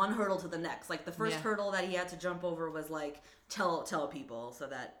 like, one hurdle to the next. Like, the first hurdle that he had to jump over was, like, tell people so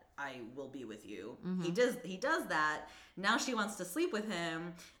that I will be with you. He does that. Now she wants to sleep with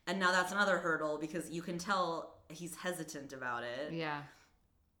him, and now that's another hurdle because you can tell he's hesitant about it. Yeah.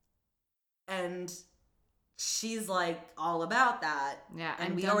 And she's, like, all about that. Yeah, And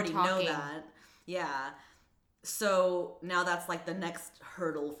I'm we done already know talking. that. Yeah. So now that's, like, the next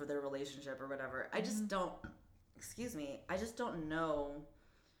hurdle for their relationship or whatever. I just don't, I just don't know,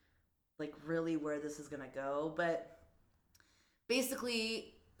 like, really where this is going to go. But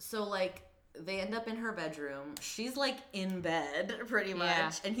basically, so, like, they end up in her bedroom. She's like in bed pretty much.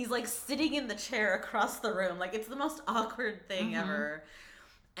 Yeah. And he's like sitting in the chair across the room. Like it's the most awkward thing ever.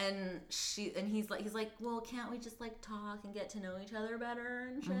 And he's like, well, can't we just like talk and get to know each other better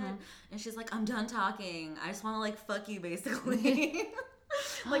and shit? And she's like, I'm done talking. I just want to like fuck you basically.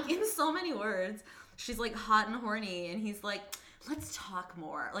 Like in so many words. She's like hot and horny and he's like, let's talk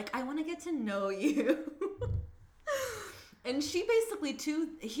more. Like I want to get to know you. And she basically too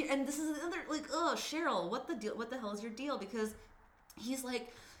here, and this is another like, oh Cheryl, what the hell is your deal? Because he's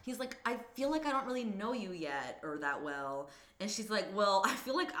like, I feel like I don't really know you yet or that well. And she's like, well, I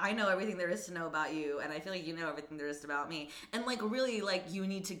feel like I know everything there is to know about you, and I feel like you know everything there is about me. And like really like you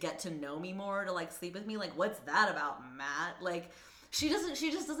need to get to know me more to like sleep with me. Like what's that about, Matt? Like she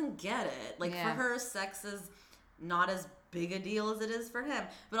just doesn't get it. Like for her, sex is not as big a deal as it is for him.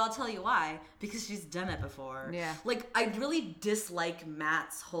 But I'll tell you why. Because she's done it before. Yeah. Like I really dislike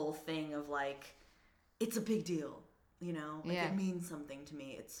Matt's whole thing of like, it's a big deal. You know, like it means something to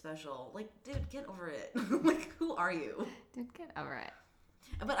me. It's special. Like, dude, get over it. Like, who are you? Dude, get over it.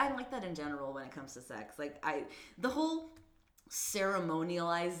 But I like that in general when it comes to sex. Like, the whole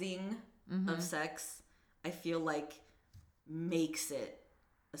ceremonializing of sex, I feel like makes it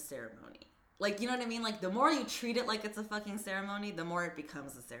a ceremony. Like, you know what I mean? Like, the more you treat it like it's a fucking ceremony, the more it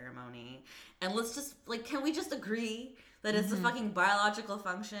becomes a ceremony. And let's just, like, can we just agree that it's a fucking biological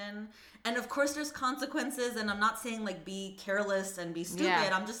function? And of course there's consequences, and I'm not saying, like, be careless and be stupid. Yeah.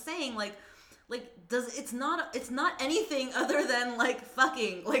 I'm just saying, like, it's not anything other than, like,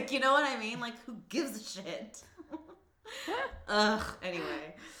 fucking. Like, you know what I mean? Like, who gives a shit? Ugh,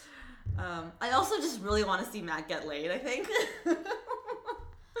 anyway. I also just really want to see Matt get laid, I think.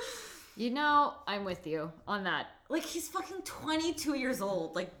 You know, I'm with you on that. Like, he's fucking 22 years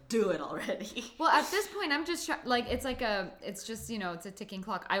old. Like, do it already. Well, at this point, I'm just like, it's just, you know, it's a ticking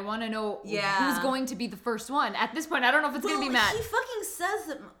clock. I want to know who's going to be the first one. At this point, I don't know if it's going to be Matt. He fucking says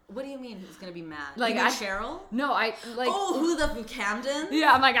that. What do you mean who's going to be Matt? Like, Cheryl? No, I, like. Oh, who the Camden?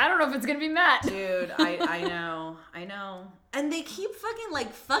 Yeah, I'm like, I don't know if it's going to be Matt. Dude, I know. And they keep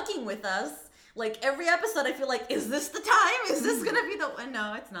fucking with us. Like, every episode, I feel like, is this the time? Is this gonna be the one?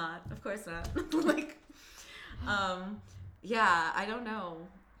 No, it's not. Of course not. Like, yeah, I don't know.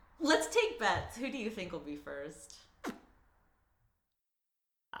 Let's take bets. Who do you think will be first?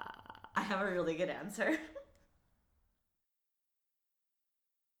 I have a really good answer.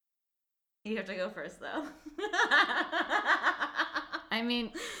 You have to go first, though. I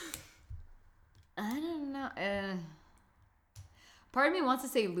mean, I don't know. Part of me wants to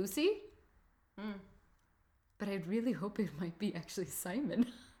say Lucy. But I really hope it might be actually Simon.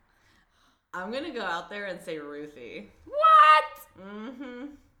 I'm gonna go out there and say Ruthie. What? Mm-hmm.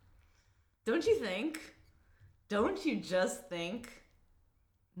 Don't you think? Don't you just think?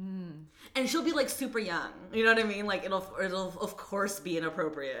 And she'll be like super young. You know what I mean? Like it'll of course be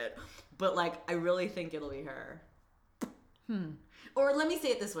inappropriate. But like I really think it'll be her. Or let me say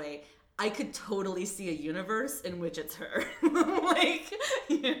it this way. I could totally see a universe in which it's her. Like,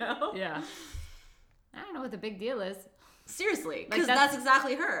 you know? Yeah. I don't know what the big deal is. Seriously, because like that's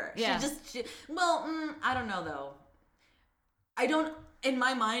exactly her. Yeah. I don't know though. In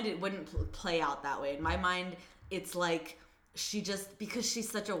my mind, it wouldn't play out that way. In my mind, it's like because she's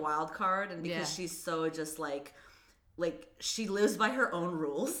such a wild card and because she's so just like she lives by her own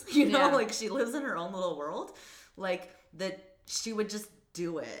rules, you know, like she lives in her own little world, like that she would just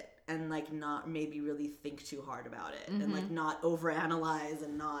do it and like not maybe really think too hard about it and like not overanalyze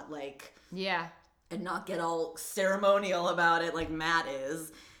and not like and not get all ceremonial about it like Matt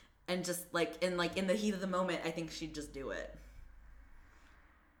is, and just like in the heat of the moment, I think she'd just do it.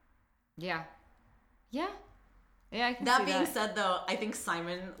 Yeah, I can see that. That being said, though, I think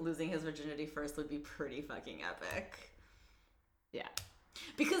Simon losing his virginity first would be pretty fucking epic. Yeah.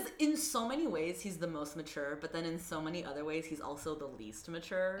 Because in so many ways, he's the most mature, but then in so many other ways, he's also the least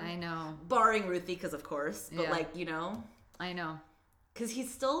mature. I know. Barring Ruthie, because of course. But like, you know. I know. Because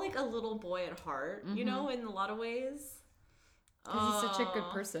he's still like a little boy at heart, you know, in a lot of ways. Because he's such a good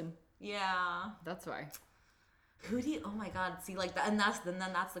person. Yeah. That's why. Oh my God, see, like that, and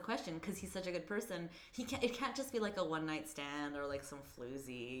then that's the question, because he's such a good person. It can't just be like a one night stand or like some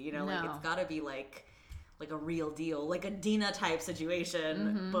floozy, you know, like it's gotta be like a real deal, like a Dina type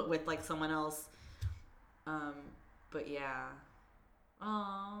situation, but with like someone else. But yeah.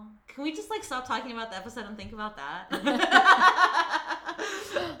 Oh, can we just like stop talking about the episode and think about that?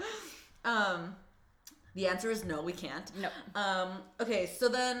 The answer is no, we can't. No. Okay,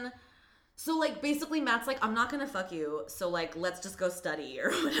 so like basically Matt's like, I'm not gonna fuck you, so like let's just go study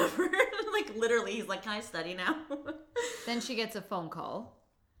or whatever. Like literally he's like, can I study now? Then she gets a phone call.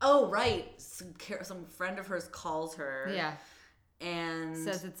 Oh, right. Some friend of hers calls her. Yeah. And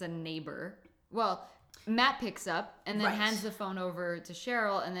says it's a neighbor. Well, Matt picks up and then hands the phone over to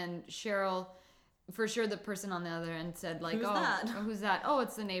Cheryl, and then Cheryl, for sure the person on the other end said like, who's that? Oh,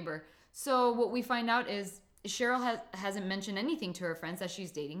 it's the neighbor. So what we find out is Cheryl hasn't mentioned anything to her friends that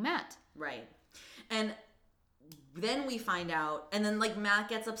she's dating Matt. Right. And then we find out, and then like Matt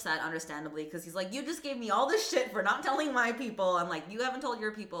gets upset, understandably, because he's like, you just gave me all this shit for not telling my people. I'm like, you haven't told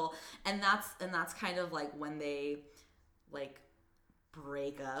your people. And that's kind of like when they like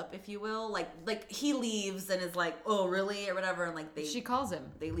break up, if you will. Like he leaves and is like, oh really, or whatever, and like she calls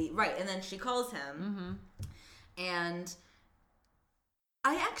him. They leave, right? And then she calls him, and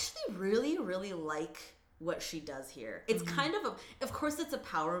I actually really, really like what she does here. It's kind of course it's a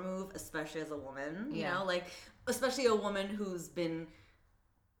power move, especially as a woman, you know, like especially a woman who's been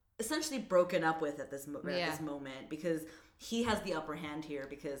essentially broken up with at this moment, because he has the upper hand here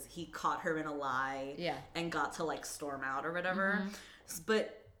because he caught her in a lie and got to like storm out or whatever.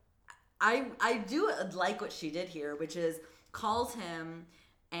 But I do like what she did here, which is calls him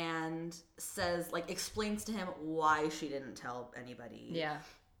and says, like, explains to him why she didn't tell anybody. Yeah.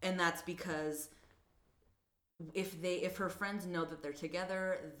 And that's because if her friends know that they're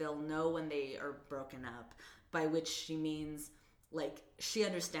together, they'll know when they are broken up, by which she means like she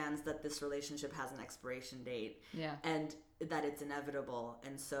understands that this relationship has an expiration date. Yeah. And that it's inevitable.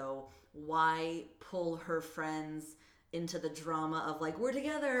 And so why pull her friends into the drama of like, we're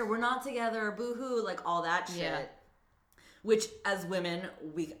together, we're not together, boo-hoo, like all that shit. Yeah. Which as women,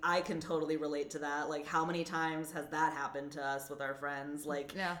 I can totally relate to that. Like, how many times has that happened to us with our friends?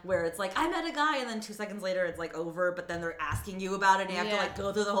 Like, where it's like, I met a guy, and then 2 seconds later it's like over, but then they're asking you about it, and you have to like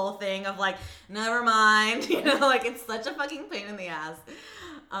go through the whole thing of like, never mind, you know, like it's such a fucking pain in the ass.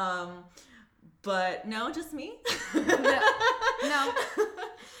 But no, just me. No.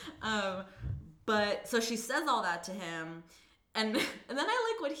 But so she says all that to him, and then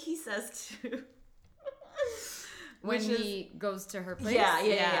I like what he says too. When he goes to her place?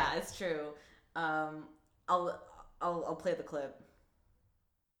 Yeah, it's true. I'll play the clip.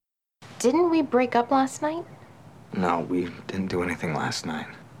 Didn't we break up last night? No, we didn't do anything last night.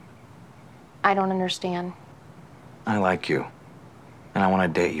 I don't understand. I like you, and I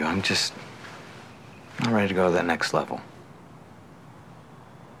want to date you. I'm not ready to go to that next level.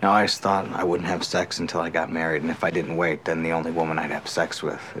 Now, I just thought I wouldn't have sex until I got married, and if I didn't wait, then the only woman I'd have sex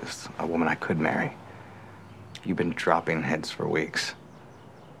with is a woman I could marry. You've been dropping heads for weeks.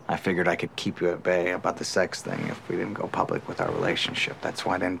 I figured I could keep you at bay about the sex thing if we didn't go public with our relationship. That's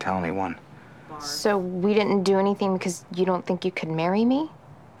why I didn't tell anyone. So we didn't do anything because you don't think you could marry me?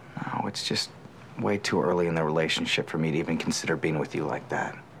 No, it's just way too early in the relationship for me to even consider being with you like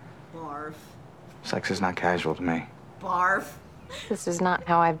that. Barf. Sex is not casual to me. Barf. This is not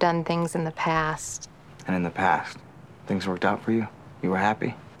how I've done things in the past. And in the past, things worked out for you? You were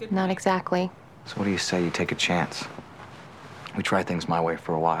happy? Not exactly. So what do you say you take a chance? We try things my way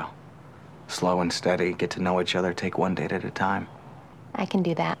for a while. Slow and steady, get to know each other, take one date at a time. I can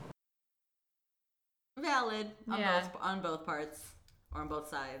do that. Valid on both parts, or on both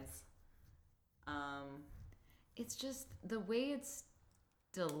sides. It's just the way it's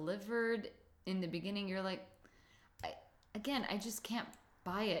delivered in the beginning. You're like, I just can't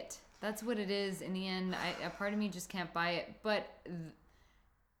buy it. That's what it is in the end. A part of me just can't buy it. But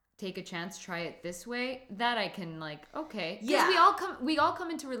take a chance, try it this way. That I can like, okay. Yeah. We all come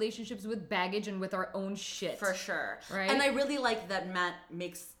into relationships with baggage and with our own shit. For sure. Right. And I really like that Matt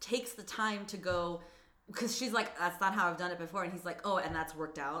takes the time to go, because she's like, that's not how I've done it before, and he's like, oh, and that's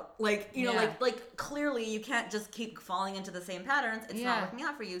worked out. Like, you know, like clearly you can't just keep falling into the same patterns. It's not working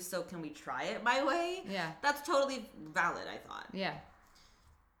out for you, so can we try it my way? Yeah. That's totally valid, I thought. Yeah.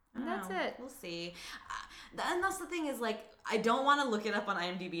 And that's it. We'll see. And that's the thing is, like, I don't want to look it up on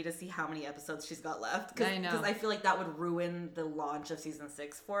IMDb to see how many episodes she's got left. I know. Because I feel like that would ruin the launch of season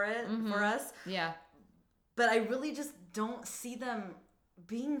 6 for us. Yeah. But I really just don't see them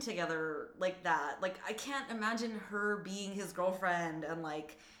being together like that. Like, I can't imagine her being his girlfriend and,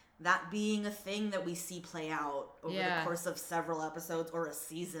 like, that being a thing that we see play out over the course of several episodes or a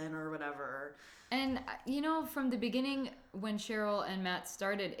season or whatever. And, you know, from the beginning, when Cheryl and Matt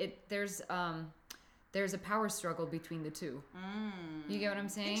started, there's a power struggle between the two. You get what I'm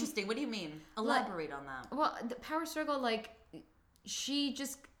saying? Interesting. What do you mean? Elaborate on that. Well, the power struggle, like, she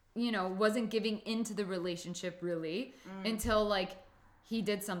just, you know, wasn't giving into the relationship, really, until, like, he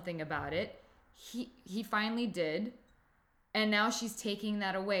did something about it. He finally did. And now she's taking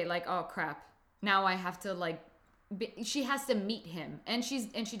that away. Like, oh, crap. Now I have to, like, she has to meet him. And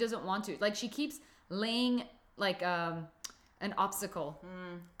she doesn't want to. Like, she keeps laying, like, an obstacle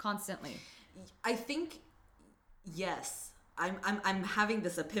constantly. I think, yes. I'm having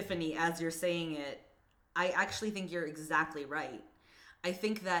this epiphany as you're saying it. I actually think you're exactly right. I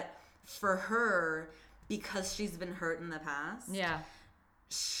think that for her, because she's been hurt in the past,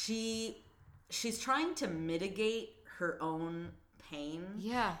 she's trying to mitigate her own pain,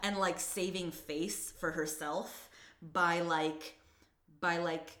 and like saving face for herself by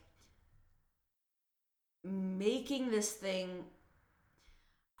making this thing.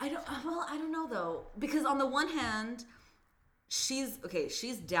 I don't know though, because on the one hand, she's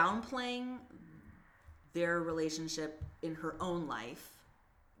downplaying their relationship in her own life,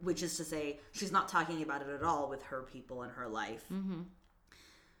 which is to say she's not talking about it at all with her people in her life.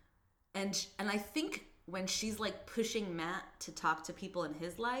 And I think when she's like pushing Matt to talk to people in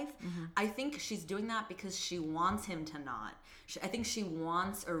his life, I think she's doing that because she wants him to not. I think she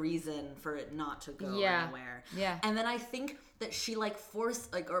wants a reason for it not to go anywhere. Yeah. And then I think that she like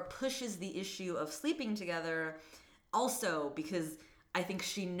or pushes the issue of sleeping together also because I think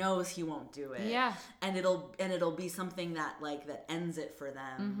she knows he won't do it. Yeah. And it'll be something that ends it for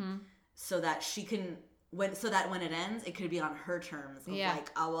them, so that she can when it ends, it could be on her terms. Of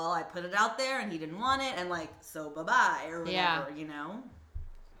like, oh well, I put it out there and he didn't want it, and like, so bye or whatever, you know.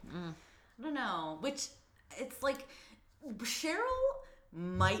 I don't know. Which it's like Cheryl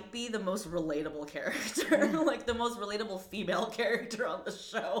might be the most relatable character, like the most relatable female character on the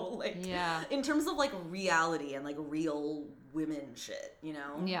show, like in terms of like reality and like real women shit, you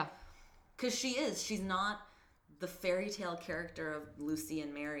know? Yeah. Because she's not the fairy tale character of Lucy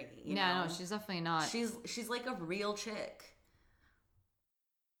and Mary, you know? No, she's definitely not. She's like a real chick.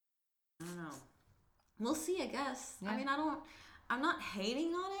 I don't know. We'll see, I guess. Yeah. I mean, I'm not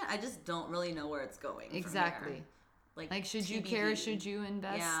hating on it. I just don't really know where it's going. Exactly. Like should TBD. You care? Should you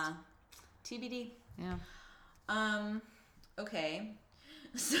invest? Yeah. TBD. Yeah. Okay.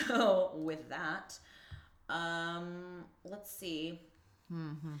 So with that, let's see.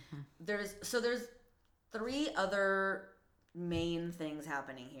 There's 3 other main things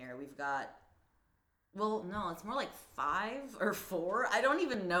happening here. We've got, well, no, it's more like 5 or 4. I don't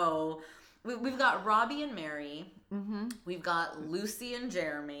even know. We've got Robbie and Mary. We've got Lucy and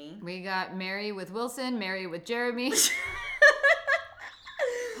Jeremy. We got Mary with Wilson, Mary with Jeremy.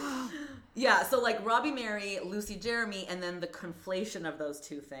 Yeah, so like Robbie, Mary, Lucy, Jeremy, and then the conflation of those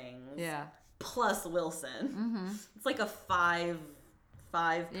 2 things. Yeah. Plus Wilson. It's like a 5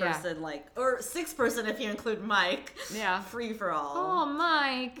 person, like, or 6 person if you include Mike. Yeah. Free for all. Oh,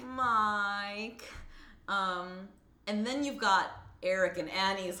 Mike. And then you've got Eric and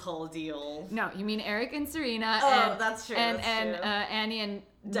Annie's whole deal. No, you mean Eric and Serena. Oh, that's true. And Annie and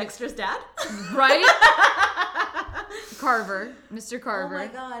Dexter's dad? Right? Carver. Mr. Carver. Oh my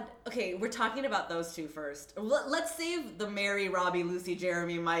god. Okay, we're talking about those 2 first. Let's save the Mary, Robbie, Lucy,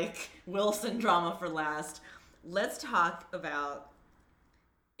 Jeremy, Mike, Wilson drama for last. Let's talk about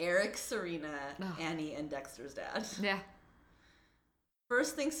Eric, Serena, Annie, and Dexter's dad. Yeah.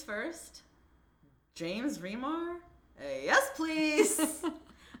 First things first, James Remar? Yes, please.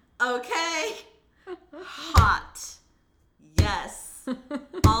 Okay. Hot. Yes.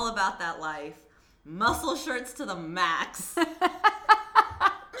 All about that life. Muscle shirts to the max.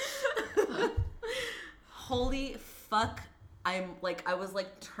 Holy fuck. I was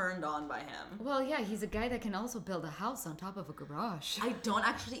like turned on by him. Well, yeah, he's a guy that can also build a house on top of a garage. I don't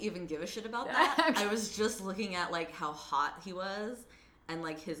actually even give a shit about that. I was just looking at like how hot he was and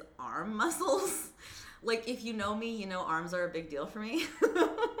like his arm muscles. Like, if you know me, you know arms are a big deal for me.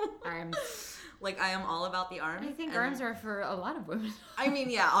 Arms. Like, I am all about the arms. I think arms are for a lot of women. I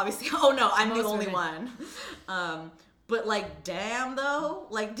mean, yeah, obviously. Oh, no, I'm the only one. But, like, damn, though.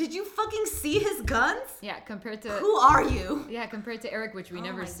 Like, did you fucking see his guns? Yeah, compared to... Who are you? Yeah, compared to Eric, which we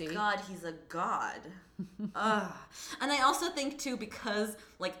never see. Oh, my God, he's a god. And I also think, too, because,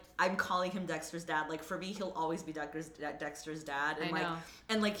 like, I'm calling him Dexter's dad. Like, for me, he'll always be Dexter's dad. And, I know.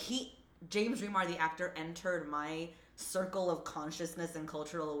 And, like, James Remar, the actor, entered my circle of consciousness and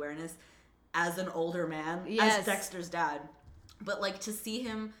cultural awareness as an older man, as Dexter's dad. But, like, to see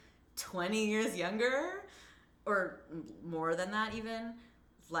him 20 years younger, or more than that even,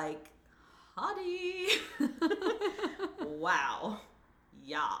 like, hottie. Wow.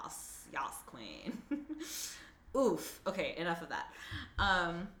 Yas, queen. Oof. Okay, enough of that.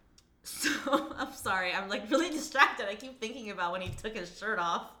 So, I'm sorry, I'm, like, really distracted. I keep thinking about when he took his shirt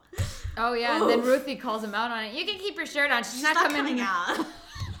off. Oh, yeah, Oof. and then Ruthie calls him out on it. You can keep your shirt on. She's not coming out.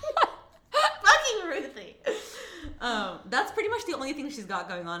 Fucking Ruthie. That's pretty much the only thing she's got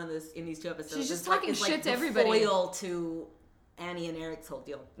going on in these 2 episodes. She's just talking shit to everybody. Foil to Annie and Eric's whole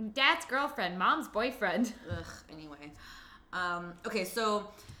deal. Dad's girlfriend, mom's boyfriend. Ugh. Anyway, Okay,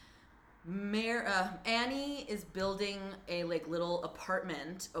 so Annie is building a like little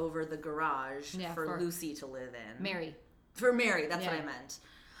apartment over the garage for Lucy to live in. Mary. For Mary, that's what I meant.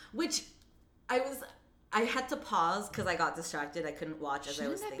 Which I had to pause because I got distracted. I couldn't watch as I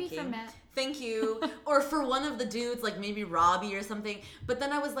was thinking. Shouldn't that be for Matt? Thank you. Or for one of the dudes, like maybe Robbie or something. But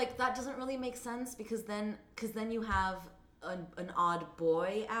then I was like, that doesn't really make sense because then you have an odd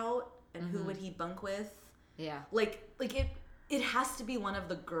boy out, and who would he bunk with? Yeah. Like it has to be one of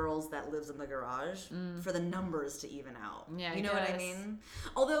the girls that lives in the garage for the numbers to even out. Yeah, you know what I mean?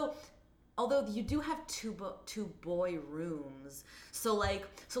 Although you do have two boy rooms, so like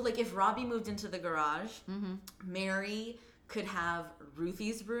if Robbie moved into the garage, Mary could have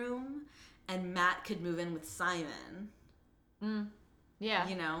Ruthie's room, and Matt could move in with Simon. Yeah,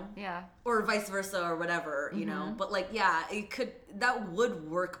 you know, or vice versa, or whatever, you know. But like, yeah, that would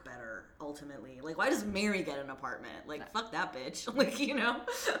work better ultimately. Like, why does Mary get an apartment? Like, fuck that bitch. Like, you know.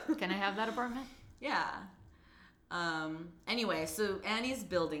 Can I have that apartment? Yeah. Anyway, so Annie's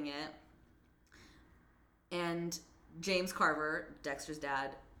building it. And James Carver, Dexter's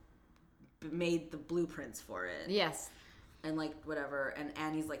dad, made the blueprints for it. Yes. And like whatever. And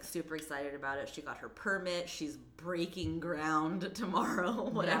Annie's like super excited about it. She got her permit. She's breaking ground tomorrow,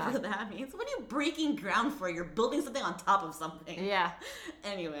 whatever that means. What are you breaking ground for? You're building something on top of something. Yeah.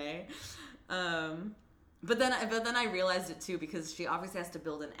 Anyway. But then I realized it too, because she obviously has to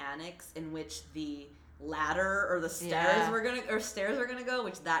build an annex in which the ladder or the stairs were gonna go,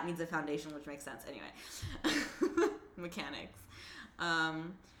 which that needs a foundation, which makes sense anyway. Mechanics.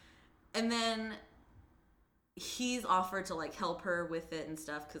 And then he's offered to like help her with it and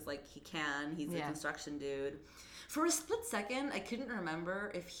stuff because like he's a construction dude. For a split second I couldn't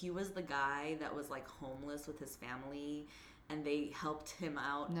remember if he was the guy that was like homeless with his family and they helped him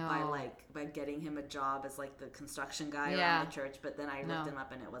out by getting him a job as like the construction guy around the church, but then I looked him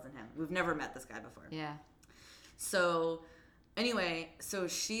up and it wasn't him. We've never met this guy before. Yeah. So anyway, so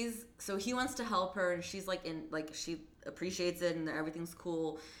he wants to help her, and she's like she appreciates it and everything's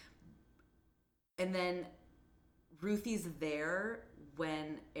cool. And then Ruthie's there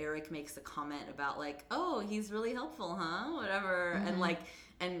when Eric makes a comment about like, oh, he's really helpful, huh? Whatever.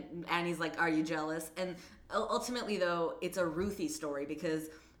 And Annie's like, are you jealous? And ultimately, though, it's a Ruthie story because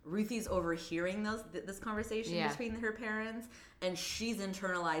Ruthie's overhearing this conversation between her parents, and she's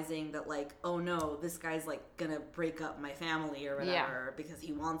internalizing that like, oh no, this guy's like gonna break up my family or whatever because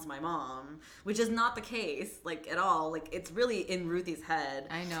he wants my mom, which is not the case like at all. Like it's really in Ruthie's head.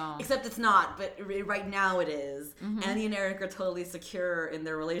 I know. Except it's not, but right now it is. Annie and Eric are totally secure in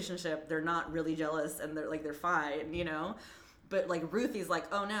their relationship. They're not really jealous, and they're fine, you know. But like Ruthie's like,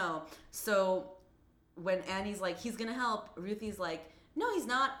 oh no. So when Annie's like, he's gonna help, Ruthie's like, no, he's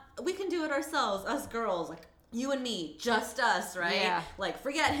not. We can do it ourselves, us girls, like you and me, just us, right? Yeah. Like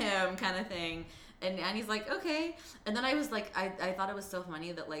forget him, kind of thing. And Annie's like, okay. And then I was like, I thought it was so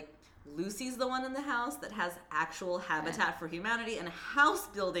funny that like Lucy's the one in the house that has actual Habitat for Humanity and house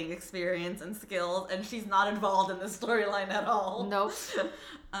building experience and skills, and she's not involved in the storyline at all. Nope.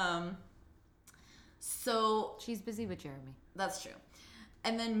 So she's busy with Jeremy. That's true.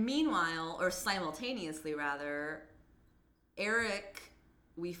 And then meanwhile, or simultaneously rather, Eric,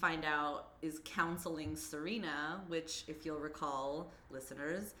 we find out, is counseling Serena, which, if you'll recall,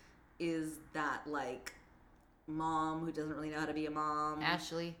 listeners, is that like mom who doesn't really know how to be a mom.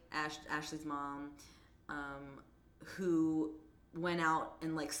 Ashley's mom, who went out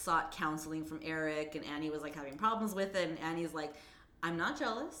and like sought counseling from Eric, and Annie was like having problems with it, and Annie's like, I'm not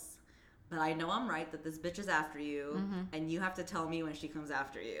jealous, but I know I'm right that this bitch is after you, and you have to tell me when she comes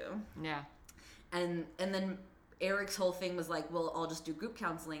after you. Yeah. And then Eric's whole thing was like, well, I'll just do group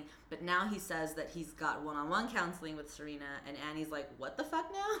counseling. But now he says that he's got one-on-one counseling with Serena, and Annie's like, what the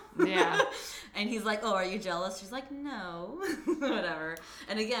fuck now? Yeah. And he's like, oh, are you jealous? She's like, no. Whatever.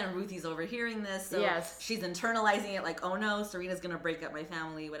 And again, Ruthie's overhearing this, so she's internalizing it like, oh no, Serena's gonna break up my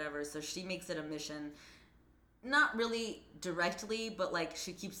family, whatever. So she makes it a mission. Not really directly, but like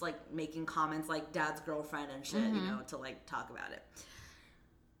she keeps like making comments like dad's girlfriend and shit, you know, to like talk about it.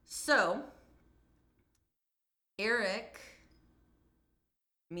 So Eric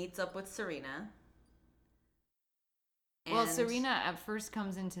meets up with Serena. Well, Serena at first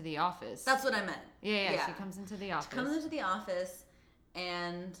comes into the office. That's what I meant. Yeah. She comes into the office. She comes into the office,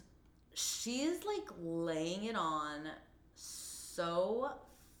 and she is like laying it on so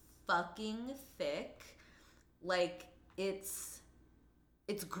fucking thick. Like it's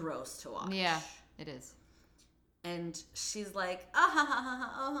gross to watch. Yeah, it is. And she's like, ah ha ha ha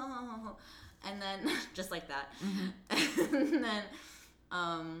ha, oh, oh, oh, oh. And then just like that. And then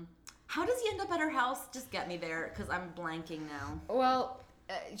How does he end up at her house? Just get me there, because I'm blanking now. Well,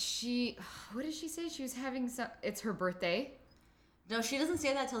 what did she say? She was having some. It's her birthday. No, she doesn't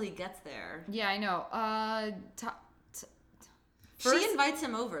say that till he gets there. Yeah, I know. She invites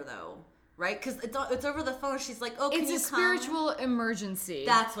him over though, right? Because it's over the phone. She's like, "Oh, can you come?" It's a spiritual emergency.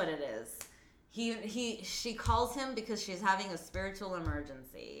 That's what it is. She calls him because she's having a spiritual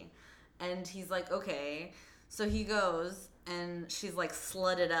emergency, and he's like, "Okay." So he goes, and she's like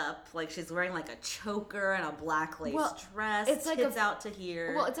slutted up, like she's wearing like a choker and a black lace dress. It's like tits out to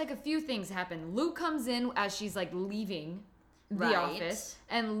here. Well, it's like a few things happen. Lou comes in as she's like leaving the office,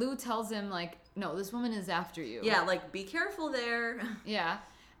 and Lou tells him like, "No, this woman is after you." Yeah, like be careful there. Yeah,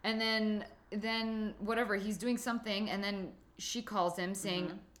 and then whatever, he's doing something, and then she calls him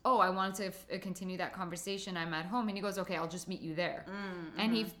saying, "Oh, I wanted to continue that conversation. I'm at home." And he goes, "Okay, I'll just meet you there."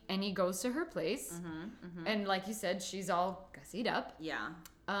 And he goes to her place, and like you said, she's all gussied up. Yeah.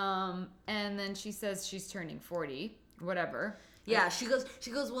 And then she says she's turning 40, whatever. Yeah, she goes,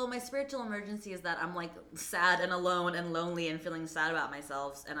 "Well, my spiritual emergency is that I'm like sad and alone and lonely and feeling sad about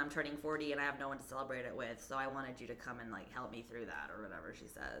myself, and I'm turning 40 and I have no one to celebrate it with, so I wanted you to come and like help me through that," or whatever she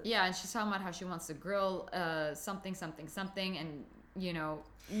says. Yeah, and she's talking about how she wants to grill something, and you know,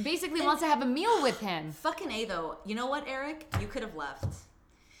 basically wants to have a meal with him. Fucking A though. You know what, Eric? You could have left.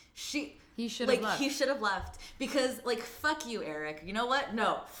 He should have left. He should have left. Because, like, fuck you, Eric. You know what?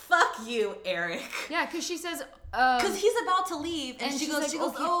 No. Fuck you, Eric. Yeah, because she says... Because he's about to leave, and she goes, like,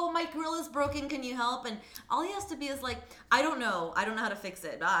 okay. "Oh, my grill is broken. Can you help?" And all he has to be is like, I don't know how to fix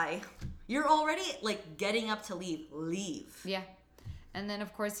it. Bye. You're already, like, getting up to leave. Leave. Yeah. And then,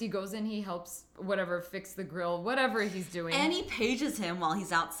 of course, he goes in, he helps, whatever, fix the grill, whatever he's doing. And he pages him while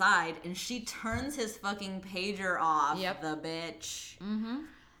he's outside, and she turns his fucking pager off. Yep. The bitch. Mm-hmm.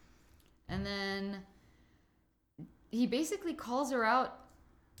 And then he basically calls her out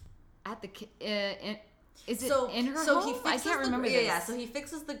at the in her home? He fixes I can't remember this. Yeah, so he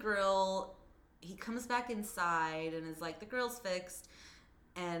fixes the grill. He comes back inside and is like, "The grill's fixed."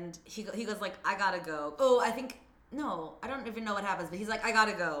 And he goes like, "I gotta go." Oh, I don't even know what happens, but he's like, "I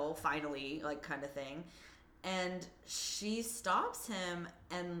gotta go," finally, like, kind of thing. And she stops him,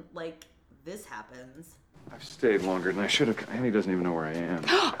 and like this happens. I've stayed longer than I should have. Annie doesn't even know where I am.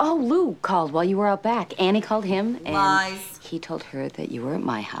 Oh, Lou called while you were out back. Annie called him, and Lies. he told her that you were at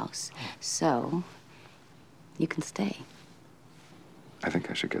my house. So, you can stay. I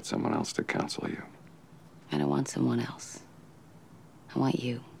think I should get someone else to counsel you. I don't want someone else. I want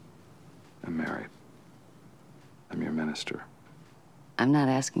you. I'm married. I'm your minister. I'm not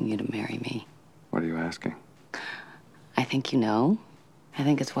asking you to marry me. What are you asking? I think you know. I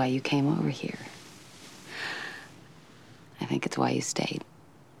think it's why you came over here. I think it's why you stayed.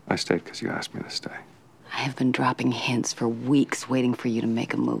 I stayed because you asked me to stay. I have been dropping hints for weeks, waiting for you to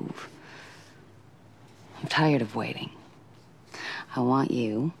make a move. I'm tired of waiting. I want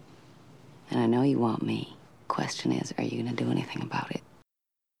you, and I know you want me. Question is, are you gonna do anything about it?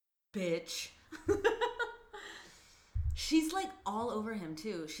 Bitch. She's like all over him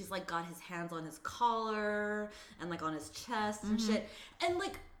too. She's like got his hands on his collar and like on his chest and shit. And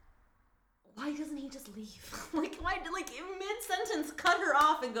like, why doesn't he just leave? Like, why, like, in mid-sentence, cut her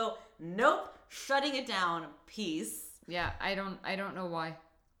off and go, "Nope, shutting it down, peace." Yeah, I don't know why.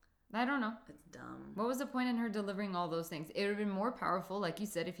 I don't know. It's dumb. What was the point in her delivering all those things? It would have been more powerful, like you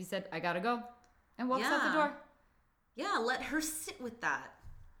said, if he said, "I gotta go," and walks out the door. Yeah, let her sit with that.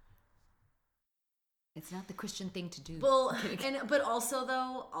 It's not the Christian thing to do. Well, but also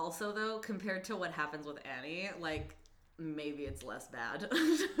though, compared to what happens with Annie, like, maybe it's less bad.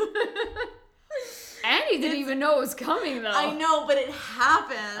 Annie didn't even know it was coming, though. I know, but it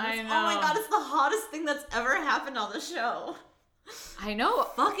happens. I know. Oh my god, it's the hottest thing that's ever happened on the show. I know.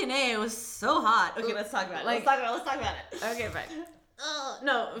 Fucking A, it was so hot. Okay, let's talk about it. Let's talk about it. Okay, fine.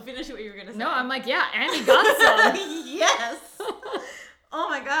 No, finish what you were gonna say. No, I'm like, yeah, Annie got some. Yes. Oh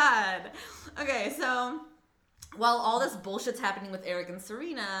my god. Okay, so while all this bullshit's happening with Eric and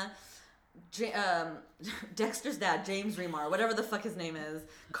Serena, Dexter's dad, James Remar, whatever the fuck his name is,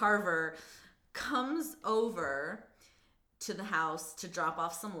 Carver, comes over to the house to drop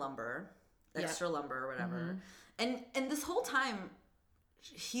off some lumber, extra lumber or whatever. And this whole time,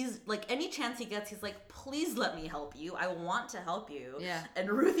 he's like, any chance he gets, he's like, "Please let me help you. I want to help you." Yeah. And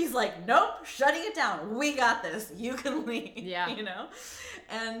Ruthie's like, "Nope, shutting it down. We got this. You can leave." Yeah. You know?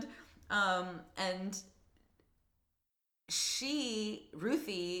 And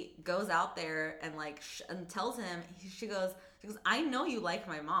Ruthie goes out there and like, and tells him, she goes, "I know you like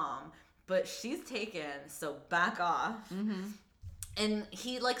my mom, but she's taken, so back off." And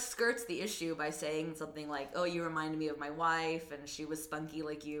he like skirts the issue by saying something like, "Oh, you reminded me of my wife, and she was spunky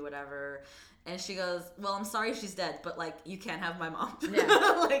like you, whatever." And she goes, "Well, I'm sorry she's dead, but like you can't have my mom."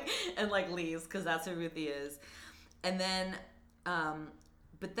 Yeah. and leaves because that's who Ruthie is. And then,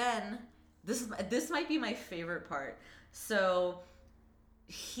 but then this might be my favorite part. So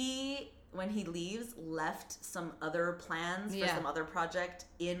when he leaves, left some other plans for some other project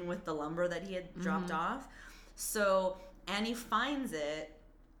in with the lumber that he had dropped off. So Annie finds it,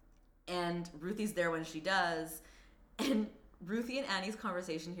 and Ruthie's there when she does, and Ruthie and Annie's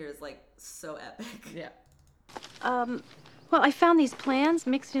conversation here is like so epic. Yeah. Well, I found these plans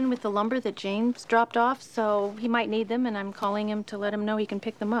mixed in with the lumber that James dropped off, so he might need them, and I'm calling him to let him know he can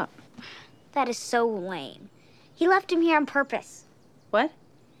pick them up. That is so lame. He left him here on purpose. What?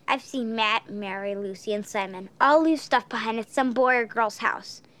 I've seen Matt, Mary, Lucy, and Simon all leave stuff behind at some boy or girl's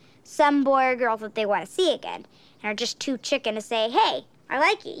house. Some boy or girl that they want to see again, and are just too chicken to say, "Hey, I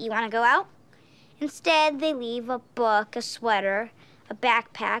like you. You want to go out?" Instead, they leave a book, a sweater, a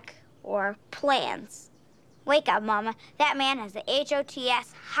backpack, or plans. Wake up, Mama. That man has the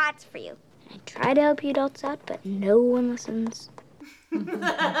HOTS hots for you. I try to help you adults out, but no one listens.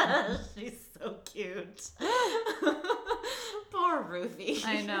 She's so cute. Poor Ruthie.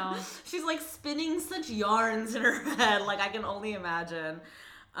 I know. She's like spinning such yarns in her head. Like I can only imagine.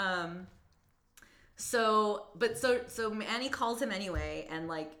 So Annie calls him anyway and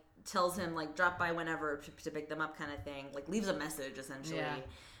like tells him like drop by whenever to pick them up kind of thing. Like leaves a message essentially. Yeah.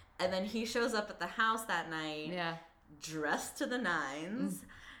 And then he shows up at the house that night. Yeah. Dressed to the nines.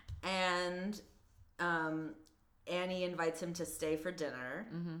 And Annie invites him to stay for dinner.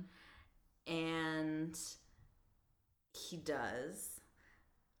 And he does,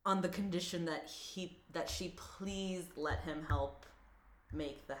 on the condition that she please let him help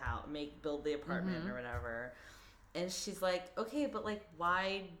make the house, build the apartment or whatever. And she's like, okay, but like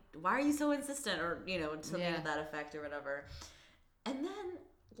why are you so insistent, or something to that effect or whatever. And then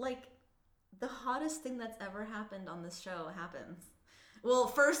like the hottest thing that's ever happened on this show happens. Well,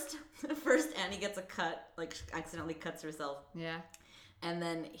 first Annie gets a cut, like accidentally cuts herself. Yeah. And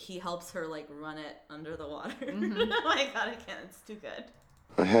then he helps her like run it under the water. Oh my God, I can't. It's too good.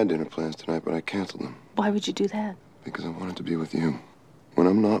 I had dinner plans tonight, but I canceled them. Why would you do that? Because I wanted to be with you. When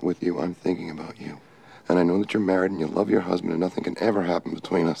I'm not with you, I'm thinking about you. And I know that you're married and you love your husband and nothing can ever happen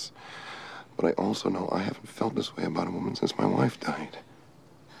between us. But I also know I haven't felt this way about a woman since my wife died.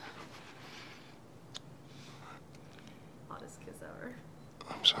 Hottest kiss ever.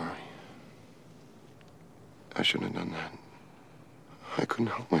 I'm sorry. I shouldn't have done that. I couldn't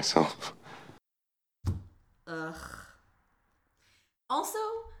help myself. Ugh. Also,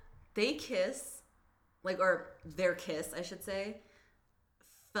 they kiss, or their kiss, I should say,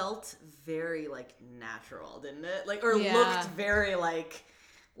 felt very, natural, didn't it? Looked very,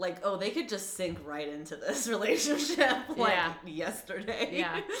 oh, they could just sink right into this relationship, yesterday.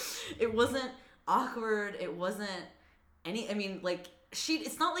 Yeah. It wasn't awkward. It wasn't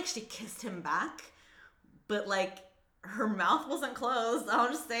it's not like she kissed him back, but, her mouth wasn't closed. I'll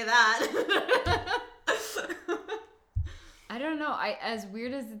just say that. I don't know. As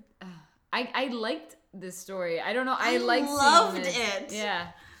weird as I liked this story. I don't know. I loved it. Yeah.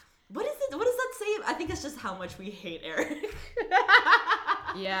 What is it? What does that say? I think it's just how much we hate Eric.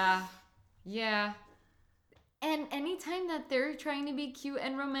 Yeah. Yeah. And anytime that they're trying to be cute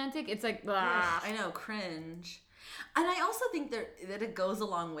and romantic, it's like, blah. Yeah, I know, cringe. And I also think that it goes a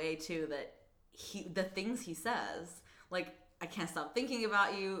long way too that the things he says. I can't stop thinking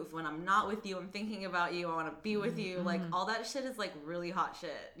about you. When I'm not with you, I'm thinking about you. I want to be with you. All that shit is, really hot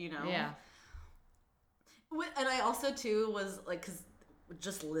shit, Yeah. And I also, too, was, because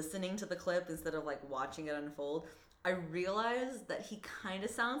just listening to the clip instead of, watching it unfold, I realized that he kind of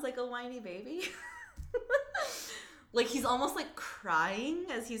sounds like a whiny baby. He's almost, crying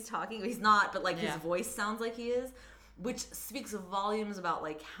as he's talking. He's not, but, his voice sounds like he is, which speaks volumes about,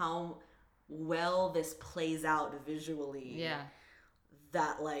 how well this plays out visually. Yeah.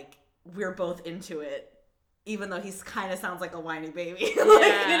 That we're both into it, even though he's kind of sounds like a whiny baby.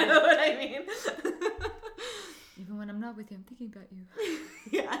 Yeah. You know what I mean? Even when I'm not with you, I'm thinking about you.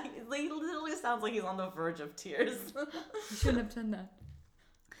 Yeah, he literally sounds like he's on the verge of tears. You shouldn't have done that.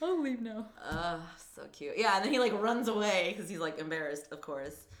 I'll leave now. So cute. Yeah, and then he runs away because he's embarrassed, of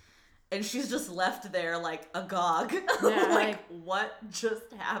course. And she's just left there agog. Yeah, what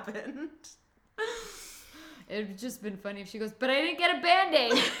just happened? It'd just been funny if she goes, but I didn't get a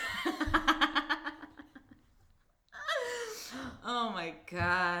Band-Aid. Oh my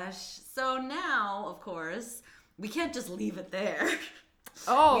gosh. So now, of course, we can't just leave it there.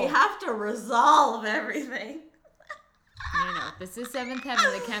 Oh. We have to resolve everything. I know. This is Seventh Heaven.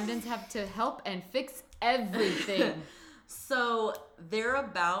 The Camdens have to help and fix everything. So they're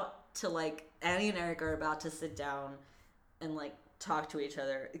about to like, Annie and Eric are about to sit down and like talk to each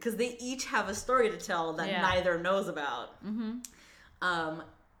other because they each have a story to tell that neither knows about.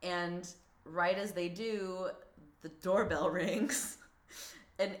 And right as they do, the doorbell rings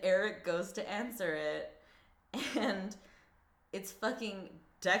and Eric goes to answer it and it's fucking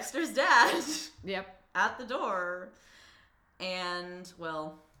Dexter's dad. Yep. At the door. And,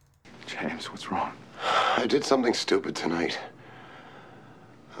 well... James, what's wrong? I did something stupid tonight.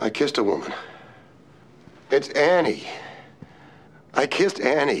 I kissed a woman. It's Annie. I kissed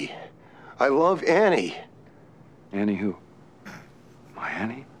Annie. I love Annie. Annie who? My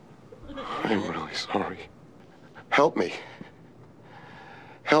Annie? I'm really sorry. Help me.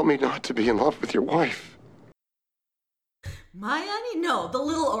 Help me not to be in love with your wife. My Annie? No, the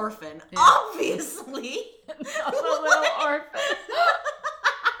little orphan. Yeah. Obviously. The little orphan.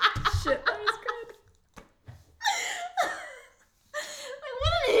 Shit, that was good.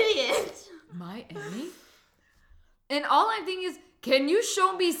 What an idiot. My Annie? And all I'm thinking is, can you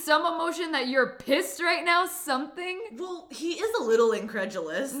show me some emotion that you're pissed right now? Something? Well, he is a little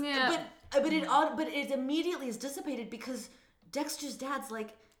incredulous. Yeah. But it immediately is dissipated because Dexter's dad's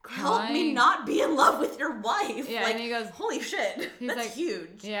like, help me not be in love with your wife. Yeah, like, and he goes, holy shit, he's that's like,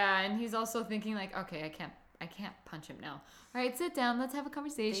 huge. Yeah, and he's also thinking like, okay, I can't punch him now. All right, sit down, let's have a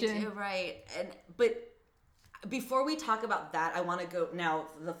conversation. Right, but before we talk about that, I want to go now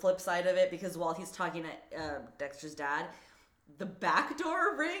the flip side of it because while he's talking to Dexter's dad, the back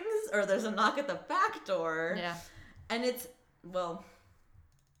door rings, or there's a knock at the back door. Yeah, and it's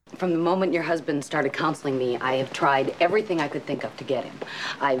From the moment your husband started counseling me, I have tried everything I could think of to get him.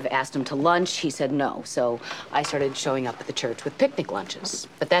 I've asked him to lunch, he said no, so I started showing up at the church with picnic lunches,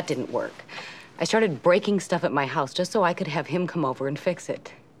 but that didn't work. I started breaking stuff at my house just so I could have him come over and fix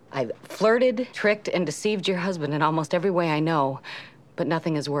it. I've flirted, tricked, and deceived your husband in almost every way I know, but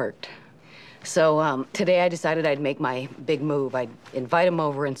nothing has worked. So today I decided I'd make my big move. I'd invite him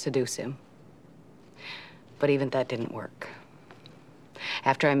over and seduce him. But even that didn't work.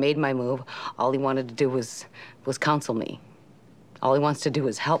 After I made my move, all he wanted to do was counsel me. All he wants to do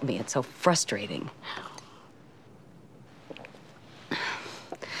is help me. It's so frustrating.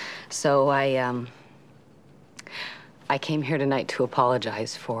 So I came here tonight to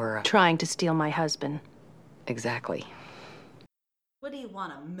apologize for... trying to steal my husband. Exactly. What do you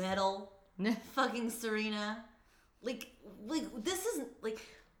want, a medal? Fucking Serena. Like, this isn't, like...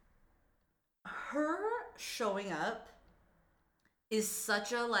 Her showing up is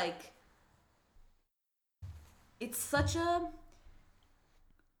such a, like... It's such a,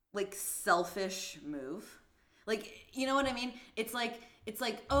 like, selfish move. Like, you know what I mean? It's like,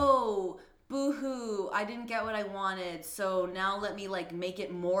 oh, boo-hoo, I didn't get what I wanted, so now let me, like, make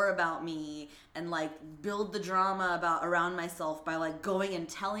it more about me and, like, build the drama around myself by, like, going and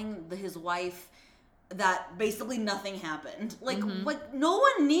telling his wife that basically nothing happened. Like, like, no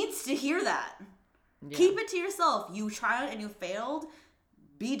one needs to hear that. Yeah. Keep it to yourself. You tried and you failed.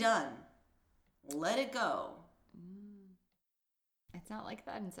 Be done. Let it go. It's not like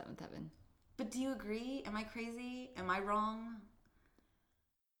that in Seventh Heaven. But do you agree? Am I crazy? Am I wrong?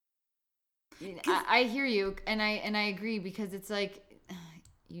 I hear you, and I agree, because it's like,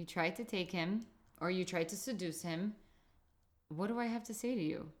 you tried to take him, or you tried to seduce him. What do I have to say to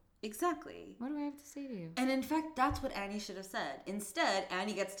you? Exactly. What do I have to say to you? And in fact, that's what Annie should have said. Instead,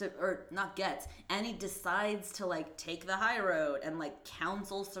 Annie Annie decides to, like, take the high road and, like,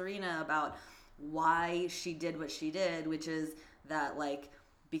 counsel Serena about why she did what she did, which is that, like,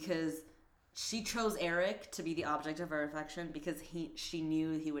 because she chose Eric to be the object of her affection because she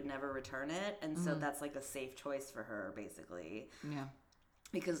knew he would never return it, and so that's, like, a safe choice for her, basically. Yeah.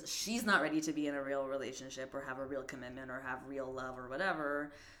 Because she's not ready to be in a real relationship or have a real commitment or have real love or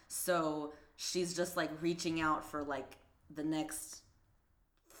whatever. So she's just, like, reaching out for, like, the next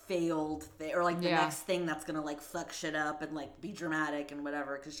failed thing, or, like, the next thing that's gonna, like, fuck shit up and, like, be dramatic and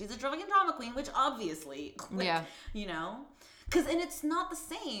whatever, because she's a fucking drama queen, which obviously, like, you know? And it's not the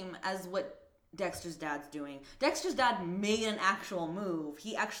same as what Dexter's dad's doing. Dexter's dad made an actual move.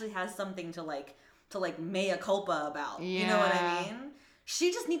 He actually has something to mea culpa about. Yeah. You know what I mean?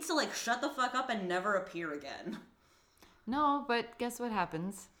 She just needs to, like, shut the fuck up and never appear again. No, but guess what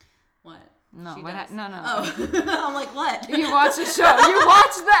happens? What? No, no. Oh. I'm like, what? You watch the show. You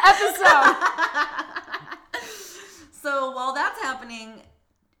watch the episode. So while that's happening,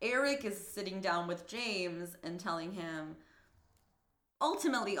 Eric is sitting down with James and telling him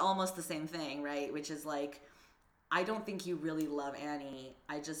ultimately almost the same thing, right? Which is like, I don't think you really love Annie.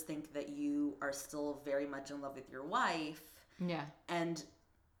 I just think that you are still very much in love with your wife. Yeah. And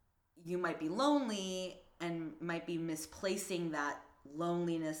you might be lonely and might be misplacing that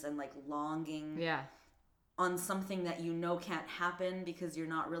loneliness and like longing on something that you know can't happen because you're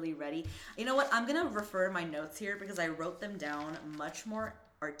not really ready. You know what? I'm going to refer to my notes here because I wrote them down much more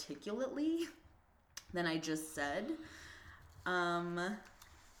articulately than I just said. But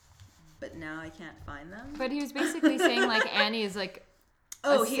now I can't find them. But he was basically saying like Annie is like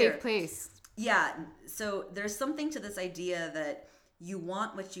a safe place. Yeah. So there's something to this idea that you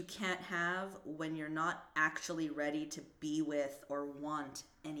want what you can't have when you're not actually ready to be with or want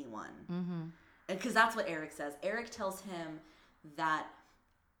anyone. Mm-hmm. And because that's what Eric says. Eric tells him that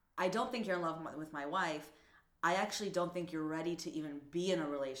I don't think you're in love with my wife. I actually don't think you're ready to even be in a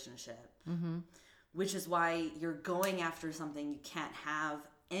relationship. Mm-hmm. Which is why you're going after something you can't have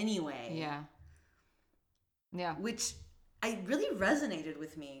anyway. Yeah. Yeah. Which I really resonated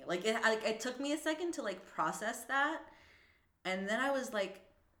with me. Like it took me a second to like process that. And then I was like,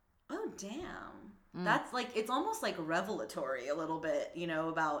 oh, damn. That's like, it's almost like revelatory a little bit, you know,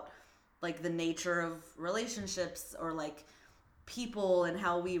 about like the nature of relationships or like people and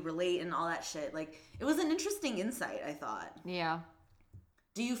how we relate and all that shit. Like, it was an interesting insight, I thought. Yeah.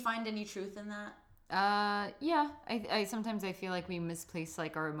 Do you find any truth in that? Yeah. I sometimes I feel like we misplace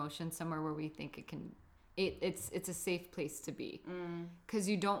like our emotions somewhere where we think it's a safe place to be. Because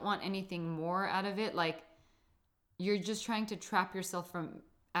you don't want anything more out of it. Like, you're just trying to trap yourself from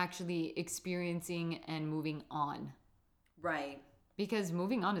actually experiencing and moving on. Right. Because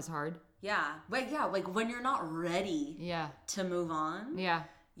moving on is hard. Yeah. Like when you're not ready to move on,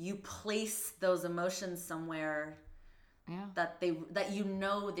 you place those emotions somewhere that you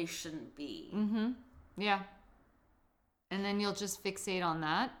know they shouldn't be. Mm-hmm. Yeah. And then you'll just fixate on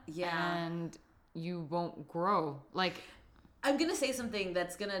that. Yeah. And you won't grow. Like, I'm going to say something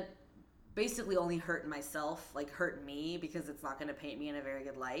that's going to basically only hurt myself, like hurt me, because it's not going to paint me in a very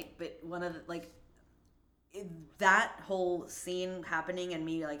good light. But one of the, like, that whole scene happening and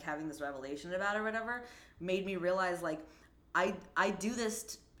me like having this revelation about it or whatever made me realize like I do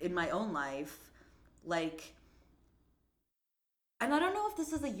this in my own life, like, and I don't know if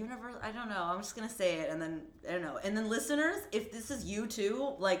this is a universe, I don't know, I'm just gonna say it and then I don't know, and then listeners, if this is you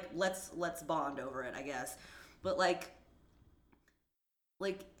too, like let's bond over it, I guess. But like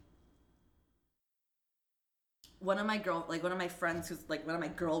one of my friends who's like one of my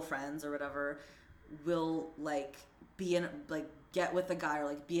girlfriends or whatever will like be in like get with a guy or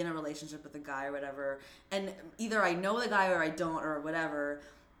like be in a relationship with a guy or whatever, and either I know the guy or I don't or whatever,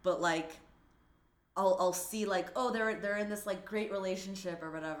 but like I'll see like, oh, they're in this like great relationship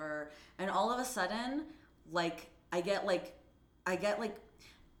or whatever, and all of a sudden like I get like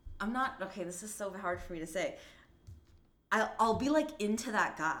I'm not okay, this is so hard for me to say, I'll be like into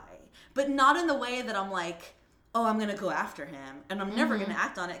that guy, but not in the way that I'm like, oh, I'm gonna go after him, and I'm never gonna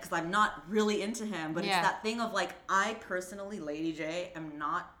act on it because I'm not really into him. But it's that thing of like, I personally, Lady J, am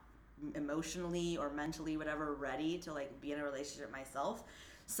not emotionally or mentally whatever ready to like be in a relationship myself.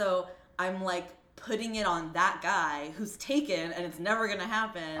 So I'm like putting it on that guy who's taken, and it's never gonna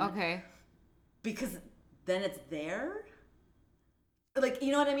happen. Okay. Because then it's there. Like,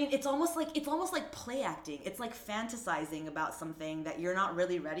 you know what I mean? It's almost like play acting. It's like fantasizing about something that you're not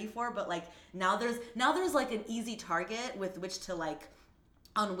really ready for, but like now there's like an easy target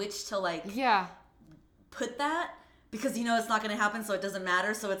on which to put that, because you know it's not going to happen, so it doesn't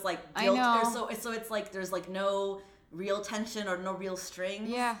matter. So it's like guilt, or so it's like there's like no real tension or no real strings.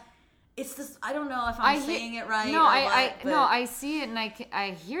 Yeah. It's this, I don't know if I'm saying it right. No, I see it and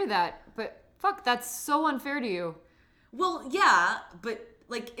I hear that, but fuck, that's so unfair to you. Well, yeah, but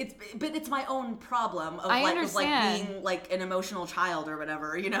like it's my own problem of being like an emotional child or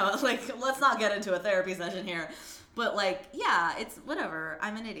whatever, you know? Like, let's not get into a therapy session here. But like, yeah, it's whatever.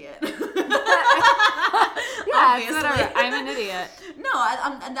 I'm an idiot. Yeah, it's whatever. I'm an idiot. No,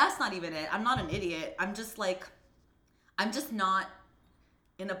 and that's not even it. I'm not an idiot. I'm just not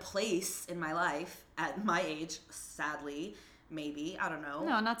in a place in my life at my age, sadly, maybe, I don't know.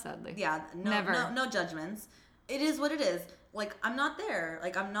 No, not sadly. Yeah, no judgments. It is what it is. Like, I'm not there.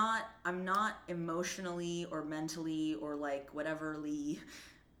 Like, I'm not emotionally or mentally or like whateverly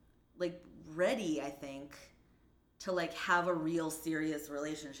like ready, I think, to like have a real serious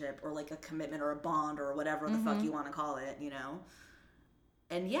relationship or like a commitment or a bond or whatever the fuck you want to call it, you know?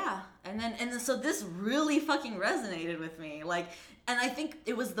 And yeah, and then so this really fucking resonated with me. Like, and I think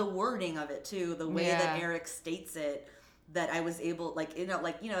it was the wording of it too, the way that Eric states it, that I was able, like, it's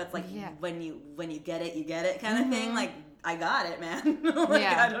like when you get it, you get it kind of thing. Like, I got it, man. Like,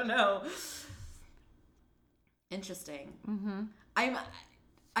 I don't know. Interesting. I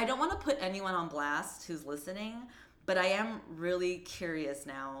don't want to put anyone on blast who's listening, But I am really curious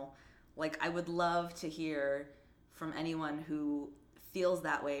now. Like, I would love to hear from anyone who feels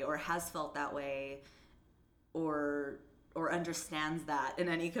that way or has felt that way or understands that in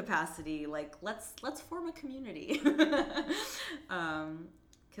any capacity. Like, let's form a community.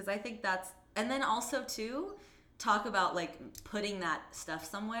 'Cause I think that's, and then also too, talk about like putting that stuff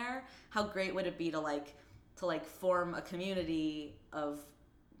somewhere. How great would it be to form a community of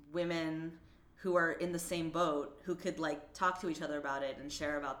women who are in the same boat, who could like talk to each other about it and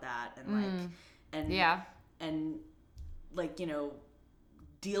share about that and like, you know,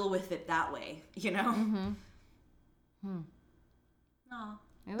 deal with it that way, you know? Aw.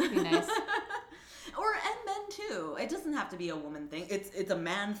 It would be nice. And men too. It doesn't have to be a woman thing. It's a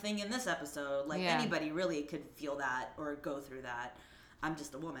man thing in this episode. Like, anybody really could feel that or go through that. I'm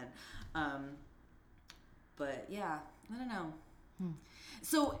just a woman. But yeah, I don't know.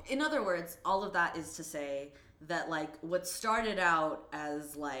 So in other words, all of that is to say that like what started out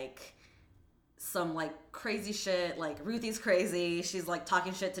as like some like crazy shit, like Ruthie's crazy, she's like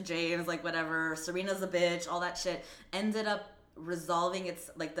talking shit to James, like whatever, Serena's a bitch, all that shit, ended up resolving. It's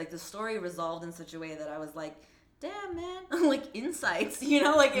like the story resolved in such a way that I was like, damn, man, like insights, you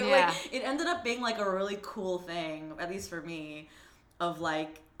know, like it ended up being like a really cool thing, at least for me, of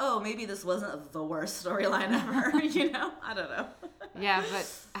like, oh, maybe this wasn't the worst storyline ever, you know? I don't know. Yeah, but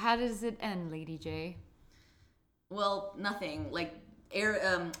how does it end, Lady J? Well, nothing. Like,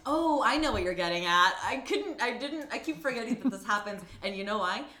 oh, I know what you're getting at. I keep forgetting that this happens. And you know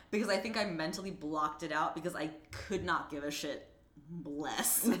why? Because I think I mentally blocked it out because I could not give a shit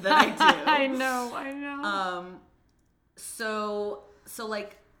less than I do. I know. So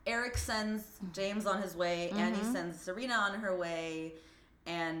like, Eric sends James on his way, Annie sends Serena on her way,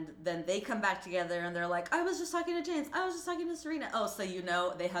 and then they come back together and they're like, I was just talking to James, I was just talking to Serena. Oh, so you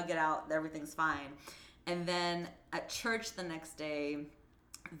know, they hug it out, everything's fine. And then at church the next day,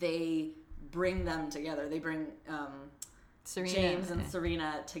 they bring them together. They bring James and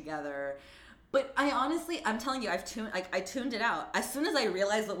Serena together. But I honestly, I'm telling you, I tuned it out. As soon as I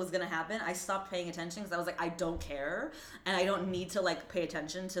realized what was going to happen, I stopped paying attention because I was like, I don't care. And I don't need to like pay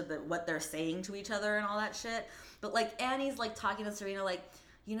attention to what they're saying to each other and all that shit. But like Annie's like talking to Serena like,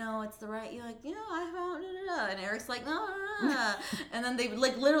 you know, it's the right, you're like, you know, I found and Eric's like, no. And then they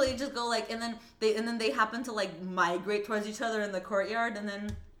like literally just go like, and then they happen to like migrate towards each other in the courtyard, and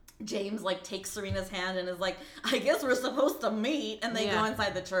then James like takes Serena's hand and is like, I guess we're supposed to meet, and they go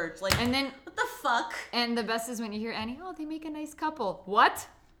inside the church. Like, and then what the fuck? And the best is when you hear Annie, oh, they make a nice couple. What?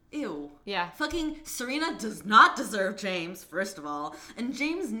 Ew. Yeah. Fucking Serena does not deserve James, first of all. And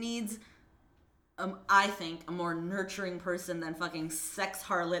James needs, I think, a more nurturing person than fucking sex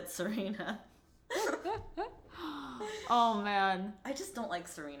harlot Serena. Oh, man. I just don't like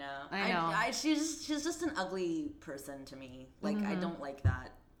Serena. I know. She's just an ugly person to me. Like, I don't like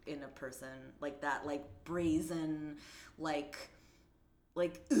that in a person. Like that, like, brazen, like,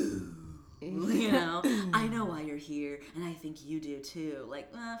 ooh. You know, I know why you're here, and I think you do too.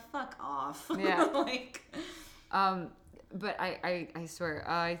 Like, fuck off. Yeah. Like, but I swear,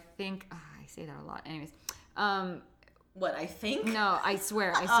 I think I say that a lot. Anyways, what I think? No, I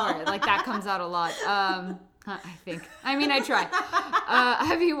swear, like that comes out a lot. I think. I mean, I try.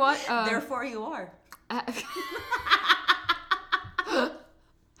 Have you watched? Therefore, you are.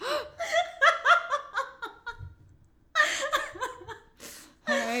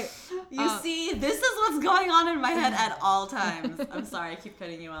 You see, this is what's going on in my head at all times. I'm sorry, I keep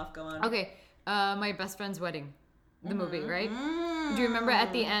cutting you off. Go on. Okay, My Best Friend's Wedding, the movie, right? Do you remember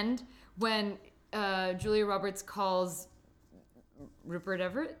at the end when Julia Roberts calls Rupert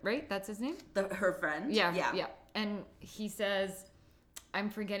Everett, right? That's his name? Her friend? Yeah. And he says, I'm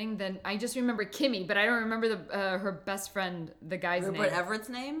forgetting I just remember Kimmy, but I don't remember her best friend, the guy's name. Rupert Everett's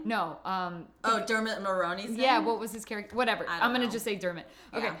name? No. Dermot Mulroney's name? Yeah, what was his character? Whatever. I'm going to just say Dermot.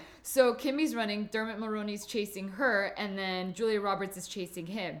 Okay, Yeah. So Kimmy's running, Dermot Mulroney's chasing her, and then Julia Roberts is chasing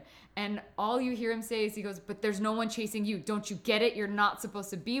him. And all you hear him say is he goes, but there's no one chasing you. Don't you get it? You're not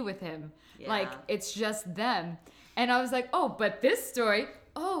supposed to be with him. Yeah. Like, it's just them. And I was like, oh, but this story,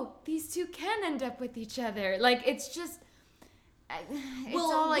 these two can end up with each other. Like, it's just... It's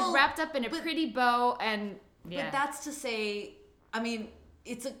all like wrapped up in a pretty bow, and But that's to say, I mean,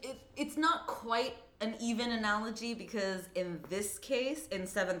 it's not quite an even analogy, because in this case, in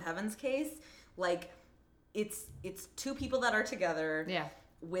Seventh Heaven's case, like it's two people that are together,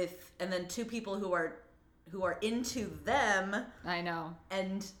 and then two people who are into them. I know.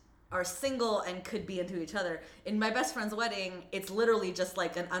 And are single and could be into each other. In My Best Friend's Wedding, it's literally just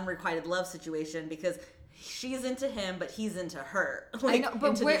like an unrequited love situation, because she's into him, but he's into her. I know,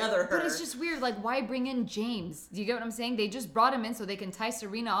 but into the other her. But it's just weird. Like, why bring in James? Do you get what I'm saying? They just brought him in so they can tie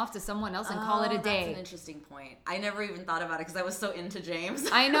Serena off to someone else and call it a day. That's an interesting point. I never even thought about it because I was so into James.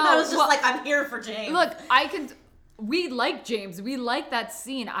 I know. I was just like, I'm here for James. Look, we like James. We like that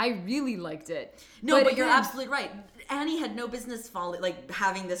scene. I really liked it. No, but you're absolutely right. Annie had no business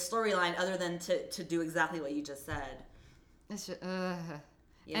having this storyline other than to do exactly what you just said. It's just,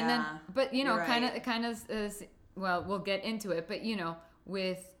 yeah, and then, but you know, right. kind of, well, we'll get into it. But you know,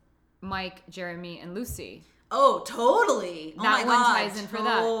 with Mike, Jeremy, and Lucy. Oh, totally. That one ties in for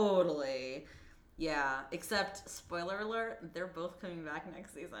that. Totally. Yeah. Except, spoiler alert, they're both coming back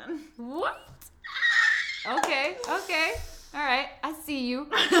next season. What? Okay. All right. I see you.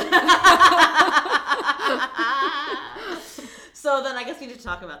 So then I guess we need to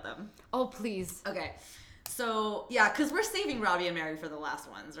talk about them. Oh, please. Okay. So, yeah, because we're saving Robbie and Mary for the last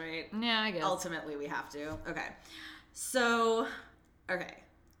ones, right? Yeah, I guess. Ultimately, we have to. Okay. So, okay.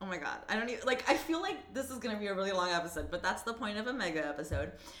 Oh my God. I don't even, I feel like this is going to be a really long episode, but that's the point of a mega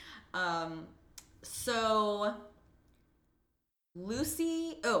episode. So,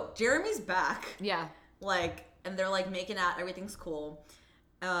 Jeremy's back. Yeah. And they're making out, everything's cool.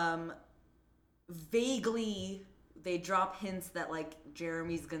 Vaguely, they drop hints that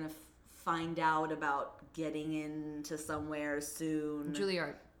Jeremy's gonna find out about getting into somewhere soon.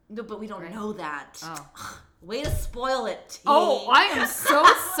 Juilliard. No, but we don't know that. Oh. Way to spoil it, T. Oh, I am so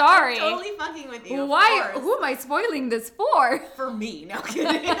sorry. I'm totally fucking with you. Why? Who am I spoiling this for? For me. No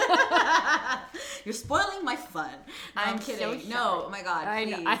kidding. You're spoiling my fun. I'm kidding. No, oh my God,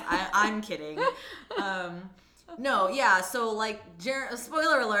 please. I'm kidding. No, yeah. So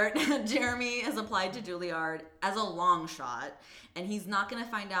spoiler alert: Jeremy has applied to Juilliard as a long shot, and he's not gonna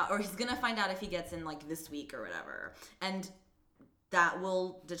find out, or he's gonna find out if he gets in this week or whatever, and that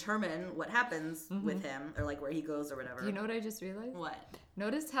will determine what happens with him or where he goes or whatever. You know what I just realized? What?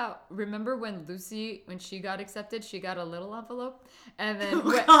 Notice remember when Lucy, when she got accepted, she got a little envelope, and then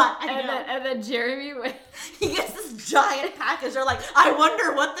and then Jeremy he gets this giant package. They're I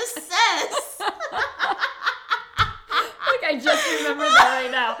wonder what this says. I just remembered that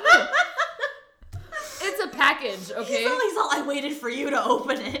right now. It's a package, okay? He's all, I waited for you to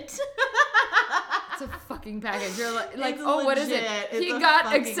open it. It's a fucking package. You're oh, legit. What is it? He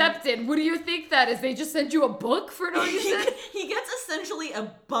got accepted. What do you think that is? They just sent you a book for no reason? He gets essentially a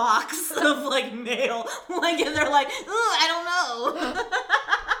box of mail. And they're ooh, I don't know.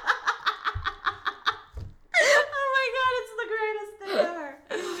 Oh my God, it's the greatest thing ever.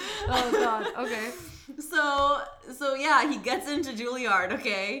 Oh God, okay. So yeah, he gets into Juilliard,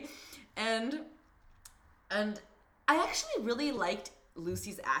 okay? And I actually really liked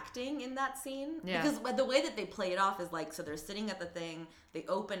Lucy's acting in that scene. Yeah. Because the way that they play it off is so they're sitting at the thing, they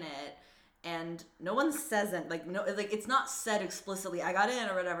open it, and no one says it. It's not said explicitly, I got in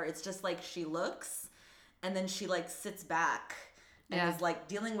or whatever. It's just she looks, and then she sits back and is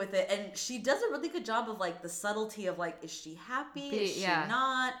dealing with it. And she does a really good job of the subtlety of is she happy? Is she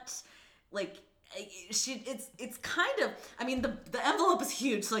not? It's kind of, I mean, the envelope is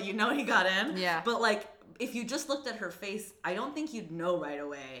huge, so you know he got in. Yeah. But if you just looked at her face, I don't think you'd know right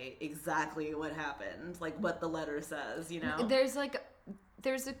away exactly what happened, what the letter says, you know? There's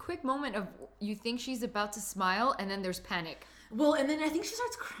a quick moment of you think she's about to smile, and then there's panic. Well, and then I think she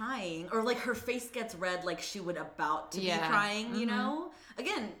starts crying, or her face gets red she would about to be crying, you know?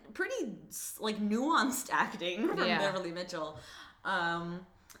 Again, pretty nuanced acting from Beverly Mitchell.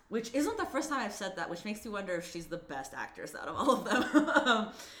 Which isn't the first time I've said that, which makes me wonder if she's the best actress out of all of them.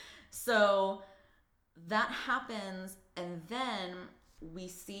 So that happens, and then we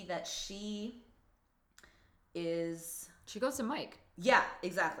see that she goes to Mike. Yeah,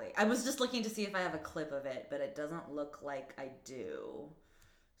 exactly. I was just looking to see if I have a clip of it, but it doesn't look like I do.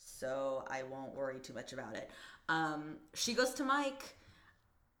 So I won't worry too much about it. She goes to Mike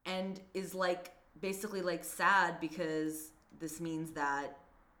and is basically sad because this means that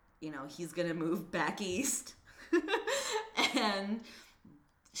he's gonna move back east, and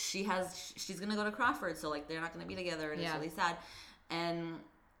she's gonna go to Crawford, so they're not gonna be together, and it's really sad. And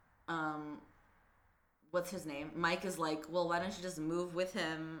what's his name? Mike is well, why don't you just move with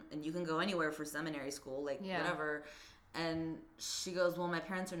him, and you can go anywhere for seminary school, whatever. And she goes, well, my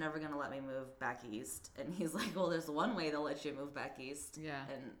parents are never gonna let me move back east. And he's well, there's one way they'll let you move back east. Yeah.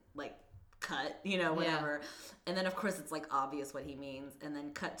 And cut, whatever. Yeah. And then of course it's obvious what he means. And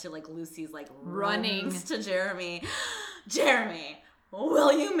then cut to Lucy's running to Jeremy. Jeremy,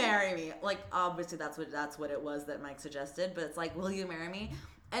 will you marry me? Obviously that's what it was that Mike suggested, but it's will you marry me?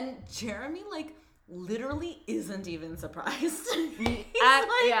 And Jeremy literally isn't even surprised.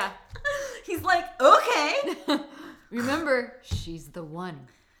 He's like, okay. Remember, she's the one.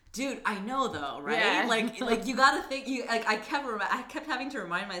 Dude, I know though, right? Yeah. Like you gotta think. I kept having to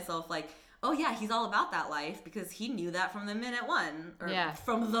remind myself, like, oh yeah, he's all about that life because he knew that from the minute one,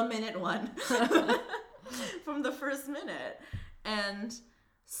 from the minute one, from the first minute. And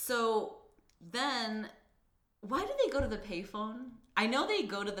so then, why did they go to the payphone? I know they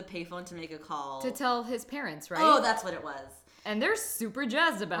go to the payphone to make a call to tell his parents, right? Oh, that's what it was. And they're super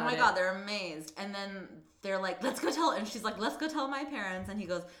jazzed about it. Oh my God, they're amazed. And then they're like, let's go tell, and she's like, let's go tell my parents. And he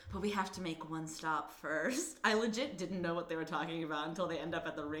goes, but we have to make one stop first. I legit didn't know what they were talking about until they end up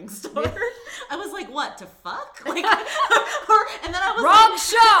at the ring store. I was like, what, to fuck? Like, and then I was wrong like,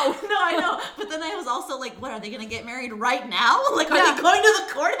 show! No, I know. But then I was also like, what, are they going to get married right now? Like, are they going to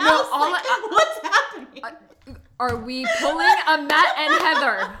the courthouse? No, what's happening? Are we pulling a Matt and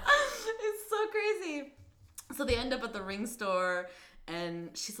Heather? It's so crazy. So they end up at the ring store, and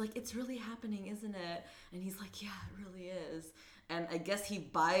she's like, it's really happening, isn't it? And he's like, yeah, it really is. And I guess he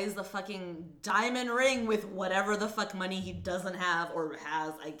buys the fucking diamond ring with whatever the fuck money he doesn't have or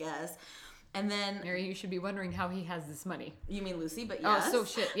has, I guess. And then... Mary, you should be wondering how he has this money. You mean Lucy, but yes. Oh, so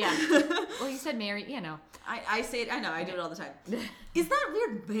shit, yeah. Well, you said Mary, you know. I say it, I know, I do it all the time. Is that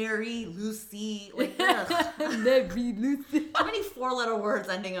weird? Mary, Lucy, like, Mary, Lucy. Too many 4-letter words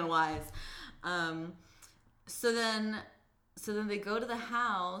ending in Y's. So then they go to the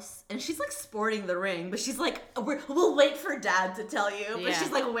house, and she's like sporting the ring, but she's like, we'll wait for Dad to tell you. But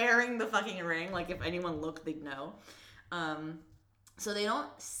she's like wearing the fucking ring. Like, if anyone looked, they'd know. So they don't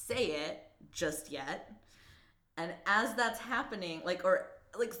say it just yet. And as that's happening,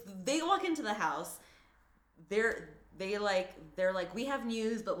 they walk into the house. They're like, we have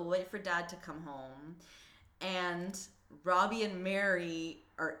news, but we'll wait for Dad to come home. And Robbie and Mary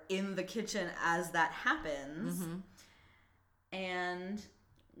are in the kitchen as that happens. Mm-hmm. And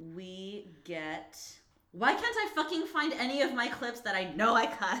we get... Why can't I fucking find any of my clips that I know I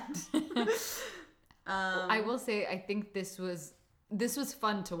cut? I will say, I think this was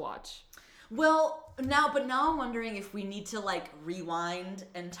fun to watch. Well, now I'm wondering if we need to like rewind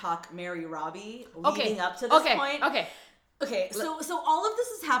and talk Mary Robbie leading up to this point. Okay, so all of this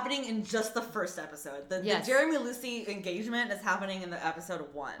is happening in just the first episode. The Jeremy Lucy engagement is happening in the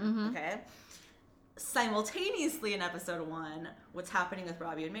episode 1, okay? Simultaneously in episode 1, what's happening with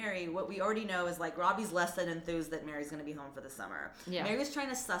Robbie and Mary, what we already know is like Robbie's less than enthused that Mary's going to be home for the summer. Yeah. Mary's trying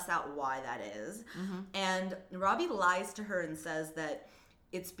to suss out why that is. And Robbie lies to her and says that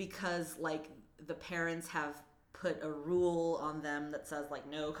it's because like the parents have put a rule on them that says like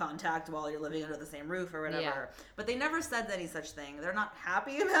no contact while you're living under the same roof or whatever. Yeah. But they never said any such thing. They're not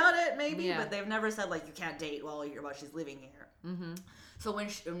happy about it maybe, but they've never said like you can't date while she's living here. So when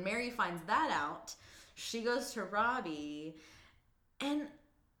Mary finds that out, she goes to Robbie, and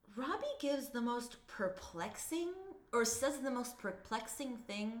Robbie gives the most perplexing, or says the most perplexing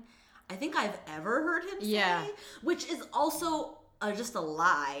thing I think I've ever heard him say, which is also just a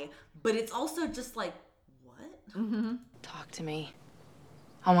lie, but it's also just like, what? Talk to me.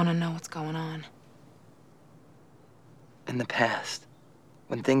 I want to know what's going on. In the past,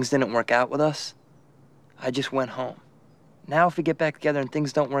 when things didn't work out with us, I just went home. Now if we get back together and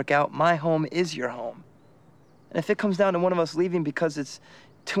things don't work out, my home is your home. And if it comes down to one of us leaving because it's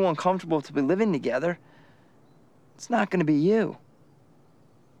too uncomfortable to be living together, it's not going to be you.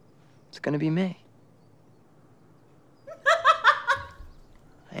 It's going to be me.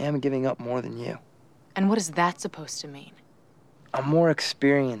 I am giving up more than you. And what is that supposed to mean? I'm more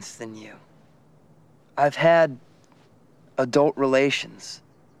experienced than you. I've had adult relations.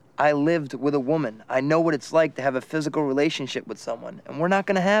 I lived with a woman. I know what it's like to have a physical relationship with someone, and we're not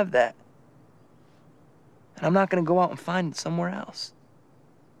going to have that. And I'm not going to go out and find it somewhere else.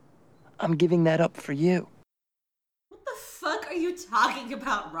 I'm giving that up for you. What the fuck are you talking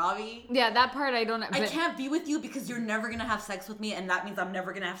about, Robbie? Yeah, that part I don't... I can't be with you because you're never going to have sex with me, and that means I'm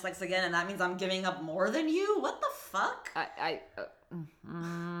never going to have sex again, and that means I'm giving up more than you? What the fuck?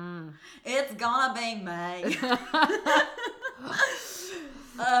 It's gonna be me.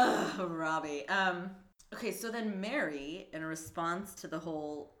 Robbie. Okay, so then Mary, in response to the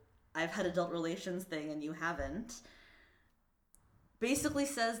whole I've had adult relations thing and you haven't, basically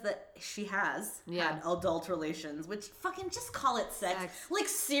says that she has had adult relations, which fucking just call it sex. Like,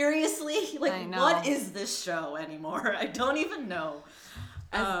 seriously? Like, what is this show anymore? I don't even know.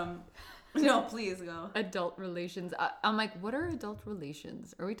 No, please go. Adult relations. I'm like, what are adult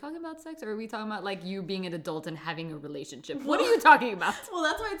relations? Are we talking about sex, or are we talking about like you being an adult and having a relationship? What are you talking about? Well,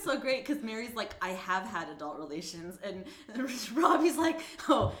 that's why it's so great, because Mary's like, I have had adult relations, and Robbie's like,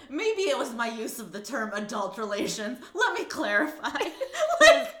 oh, maybe it was my use of the term adult relations. Let me clarify.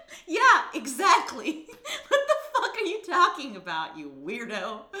 Like, yeah, exactly. What the fuck are you talking about, you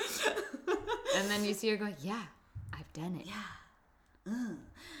weirdo? And then you see her going, yeah, I've done it. Yeah.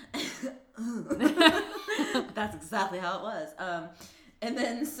 That's exactly how it was. And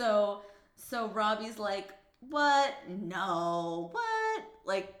then so Robbie's like, what? No, what?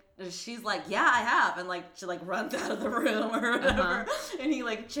 Like, she's like, yeah, I have. And like, she like runs out of the room or whatever. And he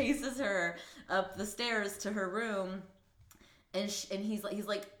like chases her up the stairs to her room. And he's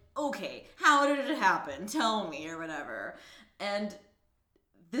like, okay, how did it happen? Tell me, or whatever. And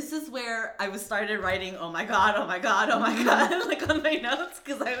this is where I started writing, oh my God, like on my notes,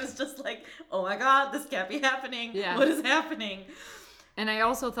 because I was just like, oh my God, this can't be happening. Yeah. What is happening? And I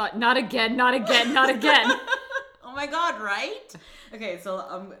also thought, not again, not again, not again. Oh my God, right? Okay,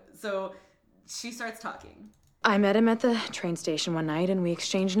 so she starts talking. I met him at the train station one night and we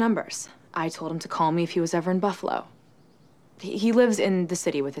exchanged numbers. I told him to call me if he was ever in Buffalo. He lives in the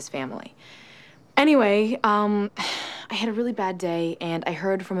city with his family. Anyway, I had a really bad day, and I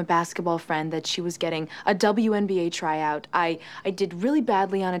heard from a basketball friend that she was getting a WNBA tryout. I did really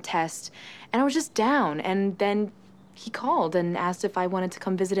badly on a test, and I was just down, and then he called and asked if I wanted to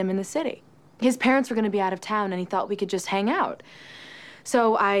come visit him in the city. His parents were going to be out of town, and he thought we could just hang out.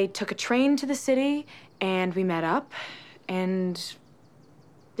 So I took a train to the city, and we met up, and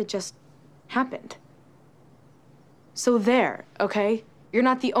it just happened. So there, okay? You're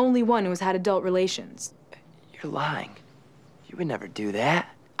not the only one who has had adult relations. You're lying. You would never do that.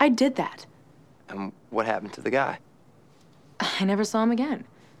 I did that. And what happened to the guy? I never saw him again.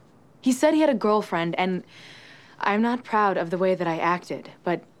 He said he had a girlfriend, and I'm not proud of the way that I acted,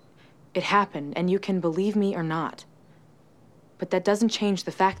 but it happened, and you can believe me or not. But that doesn't change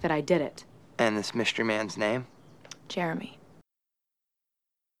the fact that I did it. And this mystery man's name? Jeremy.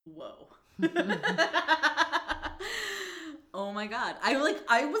 Whoa. Oh my God. I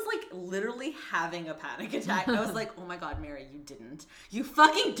was literally having a panic attack. I was like, oh my God, Mary, you didn't. You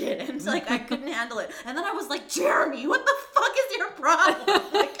fucking didn't. Like, I couldn't handle it. And then I was like, Jeremy, what the fuck is your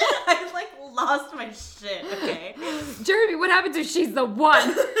problem? Like, I lost my shit, okay? Jeremy, what happened to She's the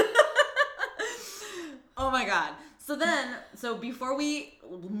One? Oh my God. So before we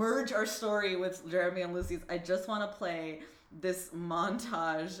merge our story with Jeremy and Lucy's, I just want to play this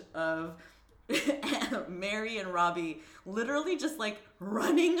montage of Mary and Robbie literally just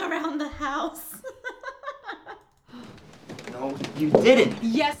running around the house. No, you didn't.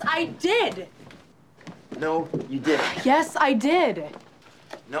 Yes, I did. No, you didn't. Yes, I did.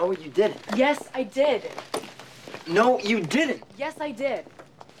 No, you didn't. Yes, I did. No, you didn't. Yes, I did.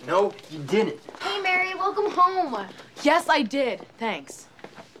 No, you didn't. Hey, Mary, welcome home. Yes, I did. Thanks.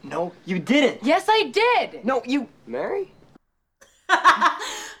 No, you didn't. Yes, I did. No, you... Mary?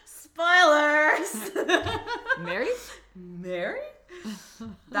 Spoilers! Mary? Mary?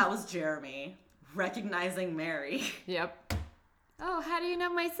 That was Jeremy recognizing Mary. Yep. Oh, how do you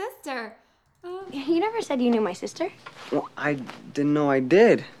know my sister? You never said you knew my sister. Well, I didn't know I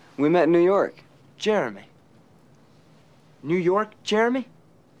did. We met in New York. Jeremy. New York, Jeremy?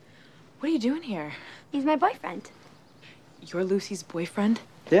 What are you doing here? He's my boyfriend. You're Lucy's boyfriend?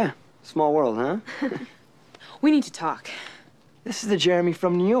 Yeah. Small world, huh? We need to talk. This is the Jeremy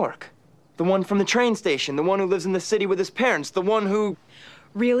from New York. The one from the train station. The one who lives in the city with his parents. The one who...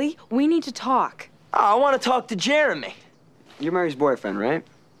 Really? We need to talk. Oh, I want to talk to Jeremy. You're Mary's boyfriend, right?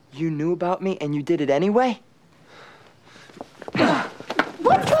 You knew about me and you did it anyway?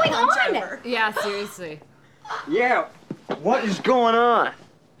 What's going on? Yeah, seriously. Yeah, what is going on?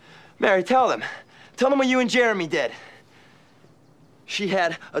 Mary, tell them. Tell them what you and Jeremy did. She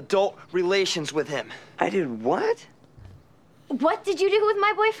had adult relations with him. I did what? What did you do with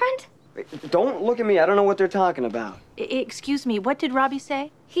my boyfriend? Wait, don't look at me. I don't know what they're talking about. Excuse me, what did Robbie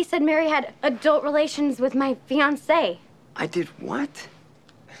say? He said Mary had adult relations with my fiancé. I did what?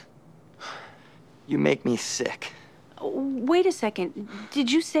 You make me sick. Wait a second.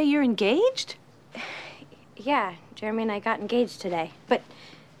 Did you say you're engaged? Yeah, Jeremy and I got engaged today. But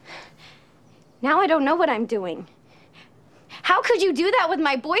now I don't know what I'm doing. How could you do that with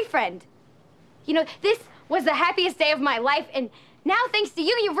my boyfriend? You know, this was the happiest day of my life, and now thanks to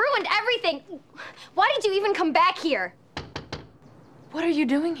you, you ruined everything. Why did you even come back here? What are you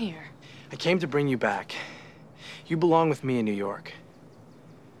doing here? I came to bring you back. You belong with me in New York.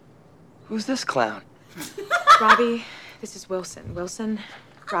 Who's this clown? Robbie, this is Wilson. Wilson,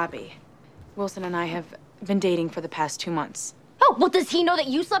 Robbie. Wilson and I have been dating for the past 2 months. Oh, well, does he know that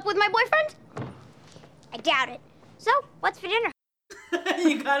you slept with my boyfriend? I doubt it. So, what's for dinner?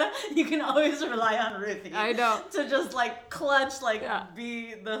 You can always rely on Ruthie. I know. To just like clutch,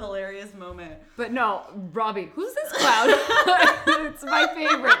 be the hilarious moment. But no, Robbie, who's this clown? It's my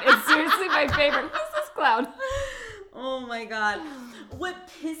favorite. It's seriously my favorite. Who's this clown? Oh my God. What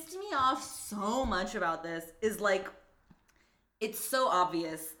pissed me off so much about this is like, it's so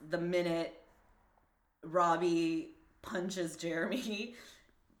obvious the minute Robbie punches Jeremy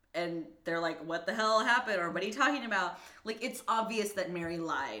and they're like, what the hell happened? Or what are you talking about? Like, it's obvious that Mary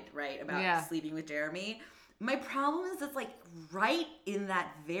lied, right? About sleeping with Jeremy. My problem is it's like right in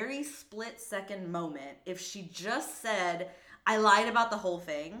that very split second moment, if she just said, I lied about the whole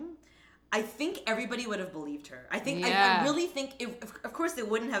thing, I think everybody would have believed her. I think, I really think, if of course it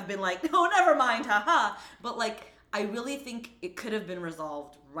wouldn't have been like, no, never mind, haha. But like, I really think it could have been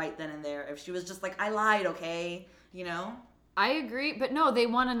resolved right then and there if she was just like, I lied, okay? You know? I agree, but no, they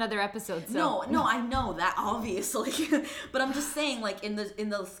want another episode. So. No, I know that obviously, but I'm just saying, like in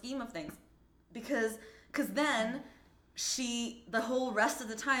the scheme of things, because then the whole rest of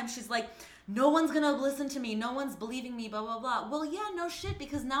the time she's like, no one's gonna listen to me, no one's believing me, blah blah blah. Well, yeah, no shit,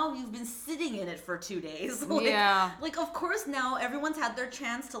 because now you've been sitting in it for 2 days. Like of course now everyone's had their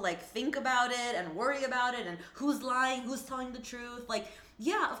chance to like think about it and worry about it and who's lying, who's telling the truth. Like,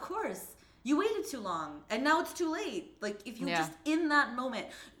 yeah, of course. You waited too long, and now it's too late. Like, if you just, in that moment,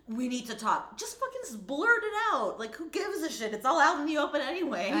 we need to talk, just fucking blurt it out. Like, who gives a shit? It's all out in the open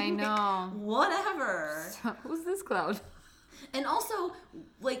anyway. I know. Like, whatever. So, who's this clown? And also,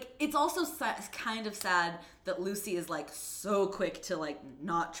 like, it's also kind of sad that Lucy is, like, so quick to, like,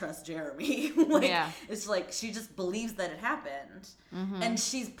 not trust Jeremy. It's like, she just believes that it happened. Mm-hmm. And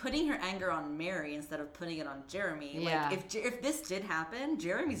she's putting her anger on Mary instead of putting it on Jeremy. Yeah. Like, if this did happen,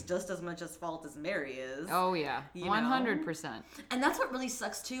 Jeremy's just as much at fault as Mary is. Oh, yeah. 100%. And that's what really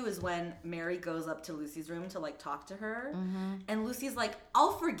sucks, too, is when Mary goes up to Lucy's room to, like, talk to her. Mm-hmm. And Lucy's like,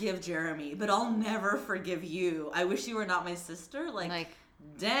 I'll forgive Jeremy, but I'll never forgive you. I wish you were not my sister. Like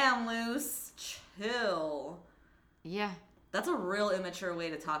damn, Luce, chill. Yeah. That's a real immature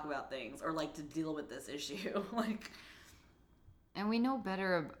way to talk about things or, like, to deal with this issue. Like... And we know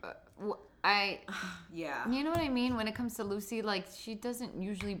better. Yeah. You know what I mean? When it comes to Lucy, like, she doesn't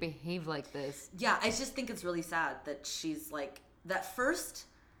usually behave like this. Yeah, I just think it's really sad that she's, like, that first,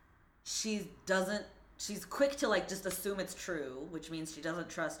 she's quick to, like, just assume it's true, which means she doesn't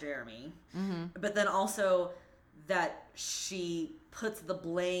trust Jeremy. Mm-hmm. But then also that she puts the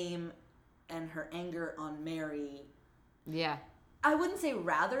blame and her anger on Mary. Yeah. I wouldn't say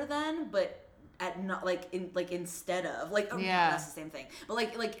rather than, but... instead of that's the same thing, but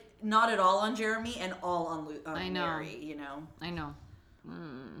like not at all on Jeremy and all on Mary, you know. I know.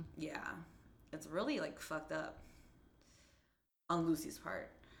 Yeah, it's really like fucked up on Lucy's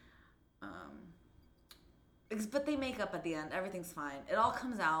part. But they make up at the end. Everything's fine. It all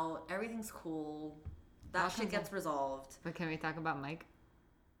comes out. Everything's cool. That shit gets resolved. But can we talk about Mike?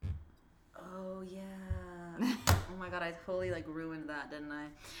 Oh yeah. Oh my God, I totally like ruined that, didn't I?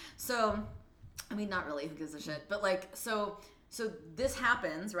 So. I mean, not really, who gives a shit, but like, so this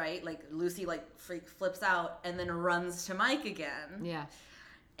happens, right? Like, Lucy, like, flips out and then runs to Mike again. Yeah.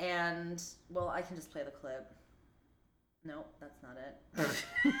 And, well, I can just play the clip. Nope, that's not it.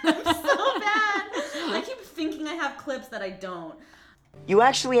 I'm so bad. I keep thinking I have clips that I don't. You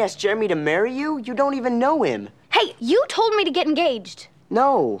actually asked Jeremy to marry you? You don't even know him. Hey, you told me to get engaged.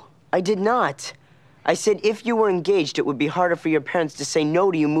 No, I did not. I said if you were engaged, it would be harder for your parents to say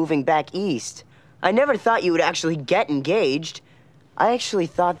no to you moving back east. I never thought you would actually get engaged. I actually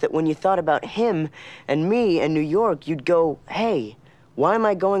thought that when you thought about him and me and New York, you'd go, hey, why am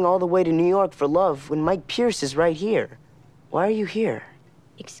I going all the way to New York for love when Mike Pierce is right here? Why are you here?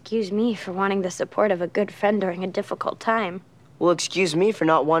 Excuse me for wanting the support of a good friend during a difficult time. Well, excuse me for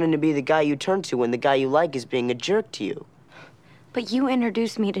not wanting to be the guy you turn to when the guy you like is being a jerk to you. But you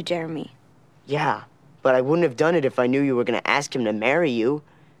introduced me to Jeremy. Yeah, but I wouldn't have done it if I knew you were going to ask him to marry you.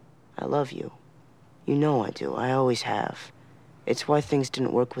 I love you. You know I do. I always have. It's why things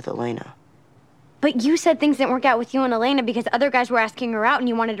didn't work with Elena. But you said things didn't work out with you and Elena because other guys were asking her out and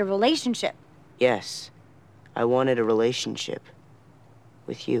you wanted a relationship. Yes. I wanted a relationship.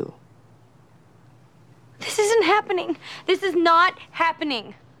 With you. This isn't happening. This is not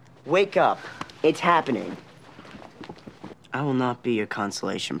happening. Wake up. It's happening. I will not be your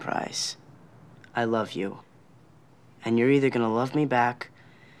consolation prize. I love you. And you're either gonna love me back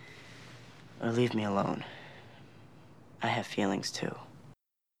or leave me alone. I have feelings too.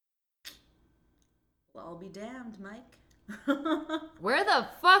 Well, I'll be damned, Mike. Where the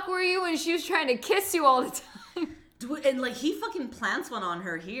fuck were you when she was trying to kiss you all the time? And like he fucking plants one on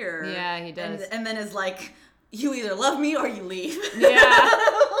her here. Yeah, he does. And then is like, you either love me or you leave. Yeah.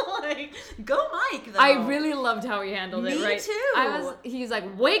 Like, go Mike, though. I really loved how he handled it, right? Me too. He's like,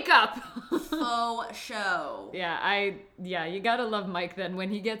 wake up. Faux show. Yeah, you gotta love Mike then. When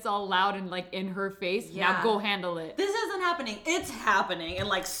he gets all loud and like in her face, now go handle it. This isn't happening. It's happening. And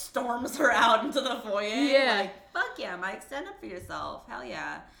like storms her out into the foyer. Yeah. Like, fuck yeah, Mike, stand up for yourself. Hell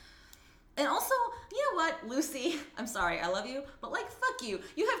yeah. And also, you know what, Lucy? I'm sorry, I love you, but like, fuck you.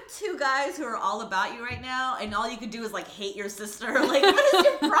 You have two guys who are all about you right now, and all you could do is like hate your sister. Like, what is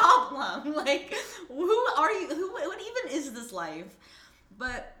your problem? Like, who are you? What even is this life?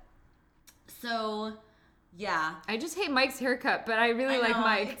 But so, yeah. I just hate Mike's haircut, but I really like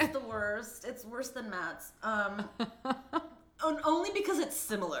Mike. It's the worst. It's worse than Matt's. Only because it's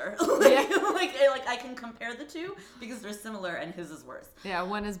similar. like I can compare the two because they're similar and his is worse. Yeah,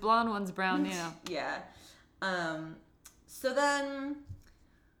 one is blonde, one's brown, Yeah. So then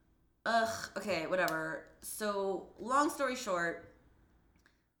okay, whatever. So long story short,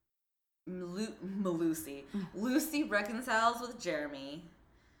 Lucy reconciles with Jeremy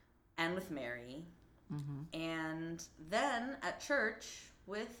and with Mary. And then at church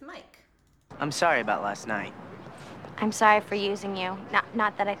with Mike. I'm sorry about last night. I'm sorry for using you.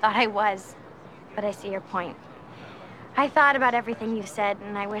 Not that I thought I was, but I see your point. I thought about everything you said,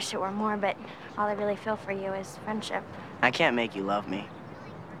 and I wish it were more, but all I really feel for you is friendship. I can't make you love me.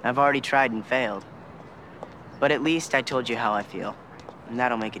 I've already tried and failed. But at least I told you how I feel, and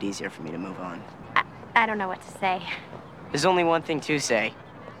that'll make it easier for me to move on. I don't know what to say. There's only one thing to say.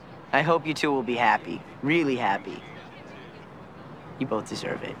 I hope you two will be happy, really happy. You both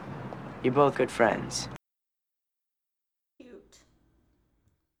deserve it. You're both good friends.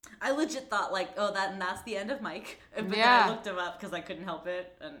 I legit thought like, oh, that's the end of Mike. But then I looked him up because I couldn't help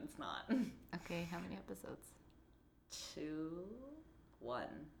it, and it's not. Okay, how many episodes? 2, 1.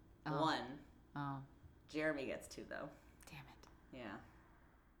 Oh. 1. Oh. Jeremy gets 2 though. Damn it. Yeah.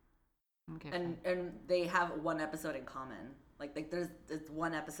 Okay. And they have one episode in common. Like there's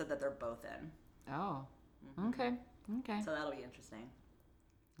one episode that they're both in. Oh. Okay. Okay. So that'll be interesting.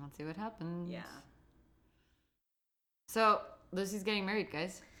 Let's see what happens. Yeah. So Lucy's getting married,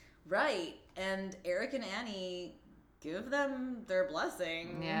 guys. Right. And Eric and Annie give them their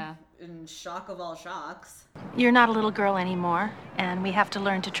blessing. Yeah. In shock of all shocks. You're not a little girl anymore, and we have to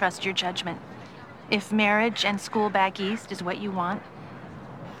learn to trust your judgment. If marriage and school back east is what you want,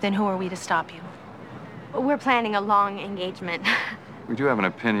 then who are we to stop you? We're planning a long engagement. We do have an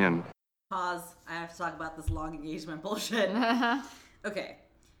opinion. Pause. I have to talk about this long engagement bullshit. Okay.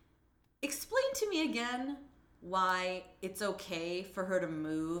 Explain to me again why it's okay for her to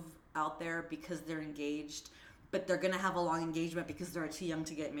move out there because they're engaged, but they're gonna have a long engagement because they're too young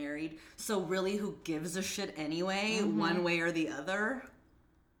to get married. So really, who gives a shit anyway, one way or the other?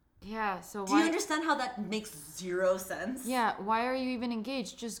 Yeah, so Do you understand how that makes zero sense? Yeah, why are you even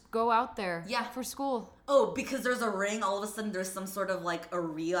engaged? Just go out there. Yeah. For school. Oh, because there's a ring, all of a sudden there's some sort of like a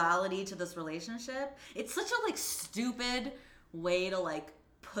reality to this relationship. It's such a like stupid way to like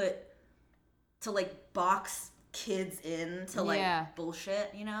box kids in to like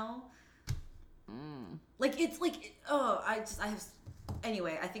bullshit, you know? Like it's like,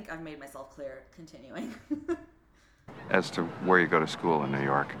 anyway, I think I've made myself clear. Continuing. As to where you go to school in New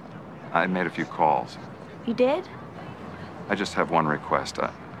York, I made a few calls. You did? I just have one request.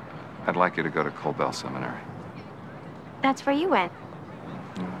 I'd like you to go to Colbell Seminary. That's where you went.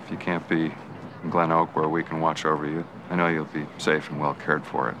 If you can't be in Glen Oak where we can watch over you, I know you'll be safe and well cared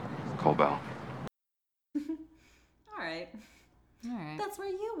for at Colbell. All right. All right. That's where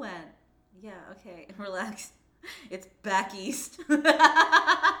you went. Yeah, okay. Relax. It's back east.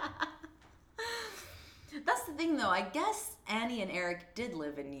 That's the thing, though. I guess Annie and Eric did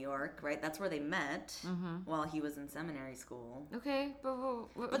live in New York, right? That's where they met while he was in seminary school. Okay,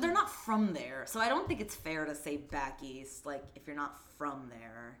 but they're not from there, so I don't think it's fair to say back east, like, if you're not from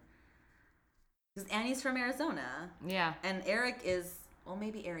there. Because Annie's from Arizona. Yeah. And Eric is, well,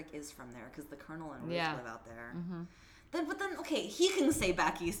 maybe Eric is from there, because the Colonel and Ruth live out there. But then, okay, he can say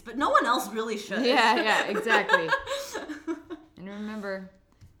back east, but no one else really should. Yeah, exactly. And remember,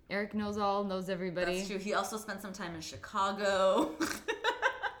 Eric knows everybody. That's true. He also spent some time in Chicago.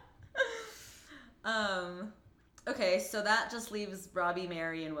 Okay, so that just leaves Robbie,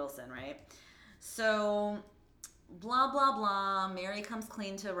 Mary, and Wilson, right? So, blah, blah, blah. Mary comes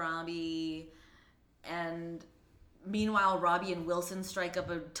clean to Robbie, and meanwhile, Robbie and Wilson strike up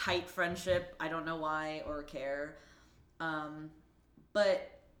a tight friendship. I don't know why or care.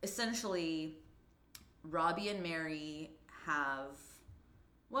 But essentially, Robbie and Mary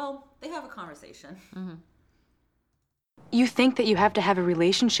they have a conversation. Mm-hmm. You think that you have to have a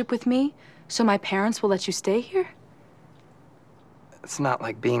relationship with me so my parents will let you stay here? It's not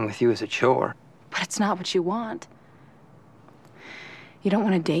like being with you is a chore. But it's not what you want. You don't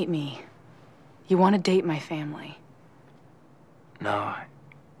want to date me. You want to date my family. No, I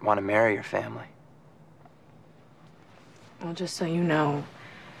want to marry your family. Well, just so you know,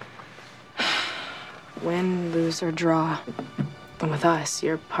 win, lose, or draw, and with us,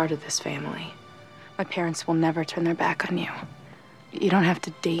 you're part of this family. My parents will never turn their back on you. You don't have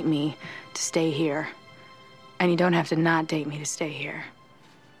to date me to stay here. And you don't have to not date me to stay here.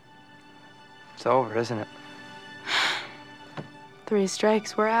 It's over, isn't it? 3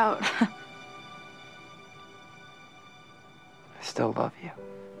 strikes, we're out. I still love you.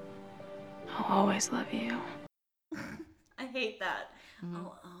 I'll always love you. I hate that.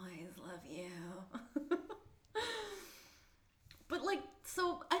 I'll always love you. But like,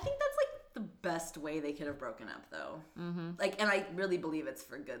 so I think that's like the best way they could have broken up, though. Mm-hmm. Like, and I really believe it's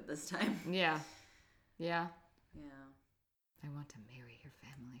for good this time. Yeah. Yeah. Yeah. I want to marry your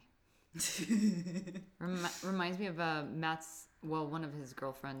family. Reminds me of Matt's, well, one of his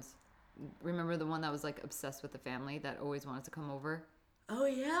girlfriends. Remember the one that was like obsessed with the family that always wanted to come over? Oh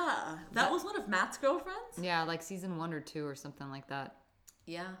yeah, that was one of Matt's girlfriends. Yeah, like season 1 or 2 or something like that.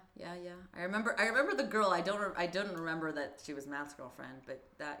 Yeah. I remember the girl. I don't remember that she was Matt's girlfriend, but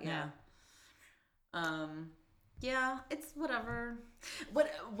that yeah. Yeah, it's whatever.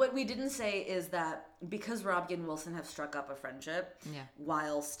 What we didn't say is that because Robbie and Wilson have struck up a friendship,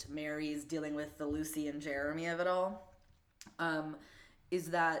 whilst Mary's dealing with the Lucy and Jeremy of it all, is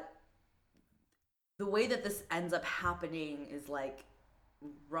that the way that this ends up happening is like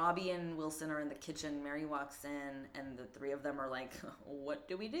Robbie and Wilson are in the kitchen, Mary walks in, and the 3 of them are like, what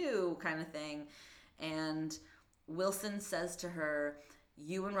do we do, kind of thing. And Wilson says to her,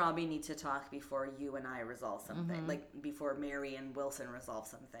 you and Robbie need to talk before you and I resolve something. Like, before Mary and Wilson resolve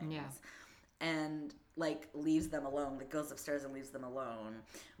some things. Yeah. And, like, leaves them alone. Like, goes upstairs and leaves them alone.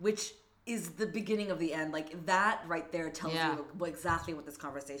 Which is the beginning of the end. Like, that right there tells you exactly what this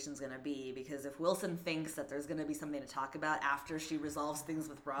conversation's going to be. Because if Wilson thinks that there's going to be something to talk about after she resolves things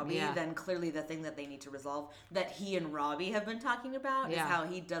with Robbie, then clearly the thing that they need to resolve, that he and Robbie have been talking about, is how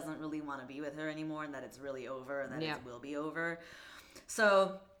he doesn't really want to be with her anymore, and that it's really over, and that it will be over.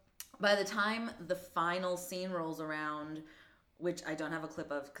 So by the time the final scene rolls around, which I don't have a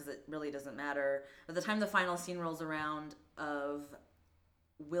clip of because it really doesn't matter, by the time the final scene rolls around of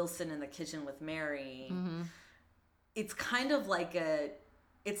Wilson in the kitchen with Mary, it's kind of like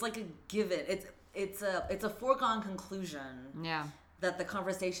it's like a given. It's a foregone conclusion that the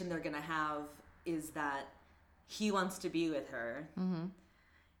conversation they're gonna have is that he wants to be with her,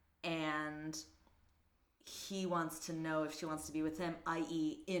 and he wants to know if she wants to be with him,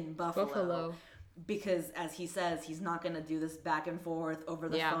 i.e. in Buffalo. Because, as he says, he's not going to do this back and forth over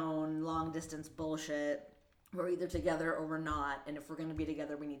the phone, long-distance bullshit. We're either together or we're not. And if we're going to be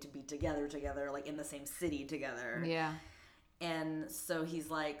together, we need to be together, like in the same city together. Yeah. And so he's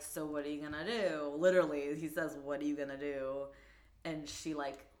like, so what are you going to do? Literally, he says, what are you going to do? And she,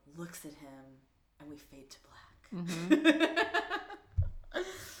 like, looks at him, and we fade to black.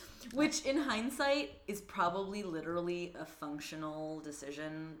 Which, in hindsight, is probably literally a functional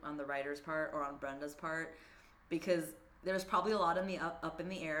decision on the writer's part or on Brenda's part, because there was probably a lot in the up in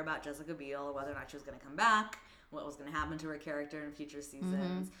the air about Jessica Biel, whether or not she was going to come back, what was going to happen to her character in future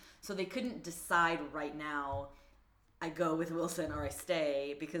seasons. So they couldn't decide right now, I go with Wilson or I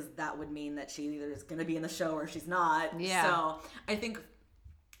stay, because that would mean that she either is going to be in the show or she's not. Yeah. So I think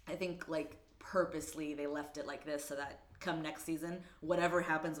like purposely they left it like this so that come next season, whatever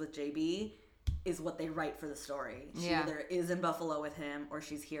happens with JB is what they write for the story. She either is in Buffalo with him or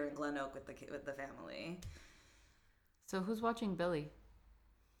she's here in Glen Oak with the family. So who's watching Billy?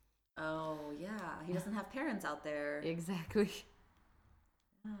 Oh yeah, he doesn't have parents out there. Exactly.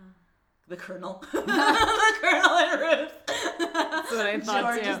 The Colonel. The Colonel and Ruth. That's what I thought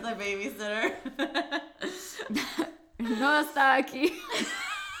George is the babysitter. No está aquí.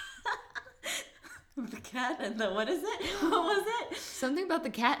 The cat and the, what is it? What was it? Something about the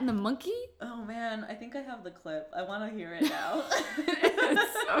cat and the monkey? Oh man, I think I have the clip. I want to hear it now.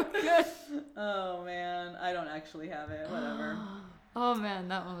 It's so good. Oh man, I don't actually have it. Whatever. Oh man,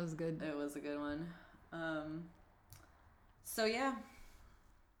 that one was good. It was a good one. So yeah.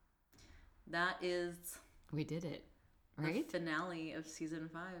 That is... We did it, right? The finale of season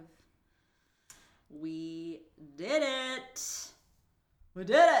 5. We did it! We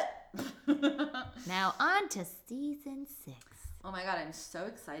did it! Now on to season 6. Oh my god, I'm so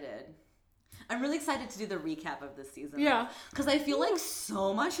excited. I'm really excited to do the recap of this season. Yeah. Because I feel like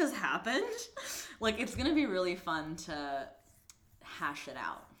so much has happened. Like, it's going to be really fun to hash it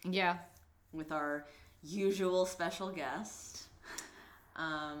out. Yeah. With our usual special guest.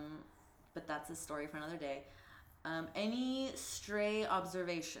 But that's a story for another day. Any stray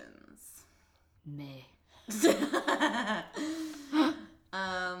observations? Meh.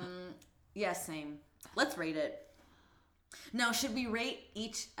 Yeah, same. Let's rate it. Now, should we rate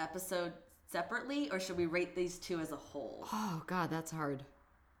each episode separately, or should we rate these two as a whole? Oh, God, that's hard.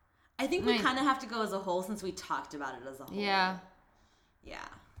 I think we kind of have to go as a whole since we talked about it as a whole. Yeah. Yeah.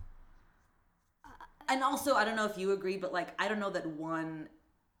 And also, I don't know if you agree, but, like, I don't know that one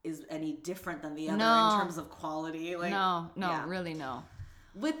is any different than the other in terms of quality. Like, no, really no.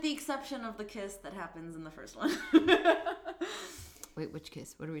 With the exception of the kiss that happens in the first one. Wait, which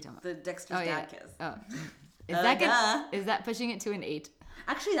kiss? What are we talking about? The Dexter's dad kiss. Oh. Is that pushing it to an 8?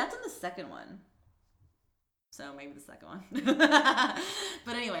 Actually, that's in the second one. So maybe the second one.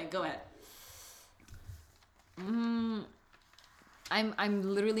 But anyway, go ahead. I'm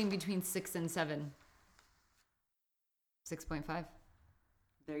literally in between 6 and 7. 6.5.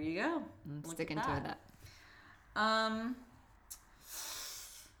 There you go. I'm sticking to that.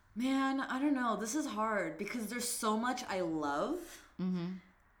 Man, I don't know. This is hard because there's so much I love. Mm-hmm.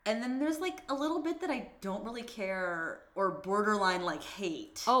 And then there's like a little bit that I don't really care or borderline like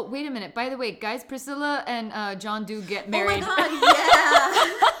hate. Oh, wait a minute. By the way, guys, Priscilla and John do get married. Oh my God, yeah.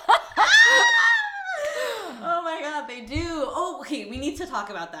 Oh my God, they do. Oh, okay. We need to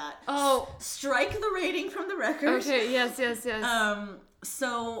talk about that. Oh. Strike the rating from the record. Okay, yes.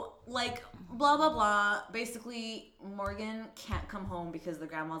 So, like, blah, blah, blah. Basically, Morgan can't come home because the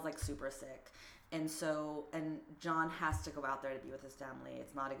grandma's, like, super sick. And John has to go out there to be with his family.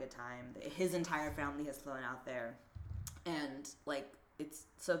 It's not a good time. His entire family has flown out there. And, like, they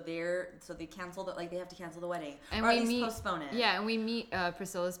cancel the, like, they have to cancel the wedding. And or we at least meet, postpone it. Yeah, and we meet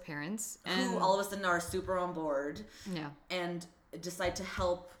Priscilla's parents. Who all of a sudden are super on board. Yeah. And decide to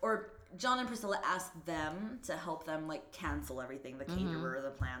help, or John and Priscilla ask them to help them, like, cancel everything, the caterer,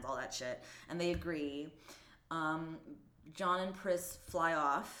 the plans, all that shit. And they agree. John and Pris fly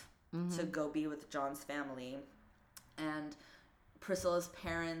off to go be with John's family. And Priscilla's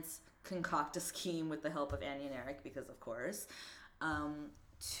parents concoct a scheme with the help of Annie and Eric, because of course,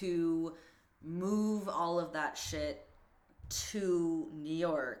 to move all of that shit to New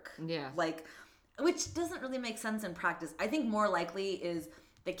York. Yeah. Like, which doesn't really make sense in practice. I think more likely is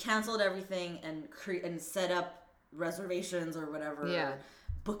they canceled everything and set up reservations or whatever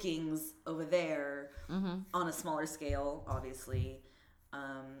bookings over there on a smaller scale, obviously,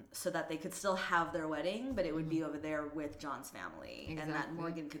 so that they could still have their wedding, but it would be over there with John's family, and that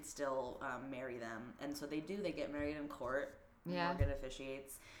Morgan could still marry them. And so they do. They get married in court. Yeah. Morgan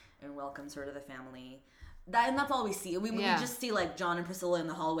officiates and welcomes her to the family. And that's all we see. We just see, like, John and Priscilla in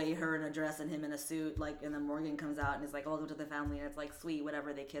the hallway, her in a dress and him in a suit, like, and then Morgan comes out and is like, welcome to the family, and it's like, sweet,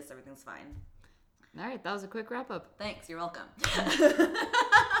 whatever, they kiss, everything's fine. All right, that was a quick wrap up. Thanks, you're welcome.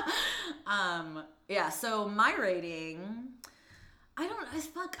 Yeah, so my rating, I don't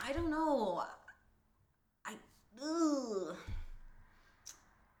know.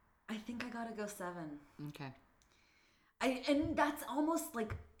 I think I gotta go 7. Okay. And that's almost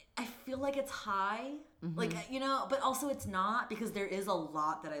like, I feel like it's high, like, you know, but also it's not, because there is a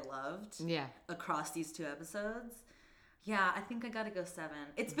lot that I loved across these 2 episodes. Yeah, I think I gotta go 7.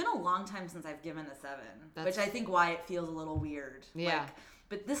 It's been a long time since I've given a 7, which I think why it feels a little weird. Yeah. Like,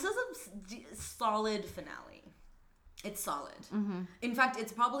 but this is a solid finale. It's solid. In fact,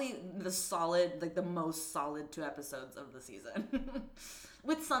 it's probably the most solid 2 episodes of the season,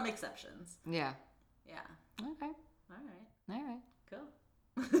 with some exceptions. Yeah. Yeah. Okay. All right. Cool.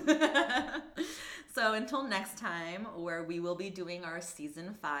 So until next time, where we will be doing our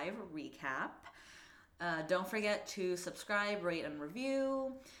season 5 recap. Don't forget to subscribe, rate, and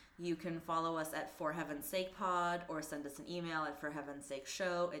review. You can follow us at For Heaven's Sake Pod, or send us an email at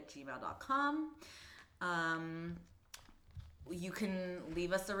forheavensakeshow@gmail.com. You can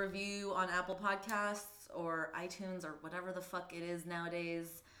leave us a review on Apple Podcasts or iTunes or whatever the fuck it is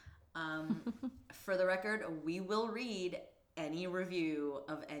nowadays. For the record, we will read any review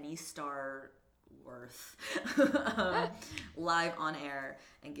of any star worth live on air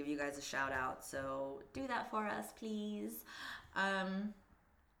and give you guys a shout out. So do that for us, please.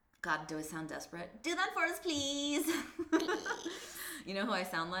 God, do I sound desperate? Do that for us, please. You know who I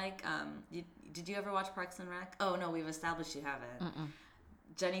sound like? Did you ever watch Parks and Rec? Oh no, we've established you haven't.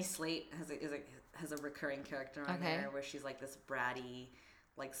 Jenny Slate has a recurring character on there where she's like this bratty,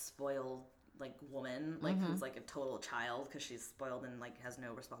 like spoiled like woman, like who's like a total child because she's spoiled and like has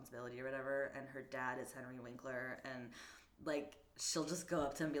no responsibility or whatever, and her dad is Henry Winkler, and like she'll just go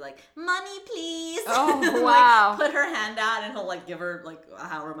up to him and be like, money please. Oh wow. Like, put her hand out and he'll like give her like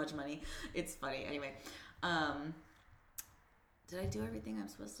however much money. It's funny. Anyway, did I do everything I'm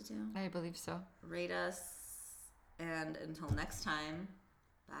supposed to do? I believe so. Rate us, and until next time,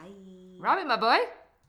 bye. Robbie, my boy.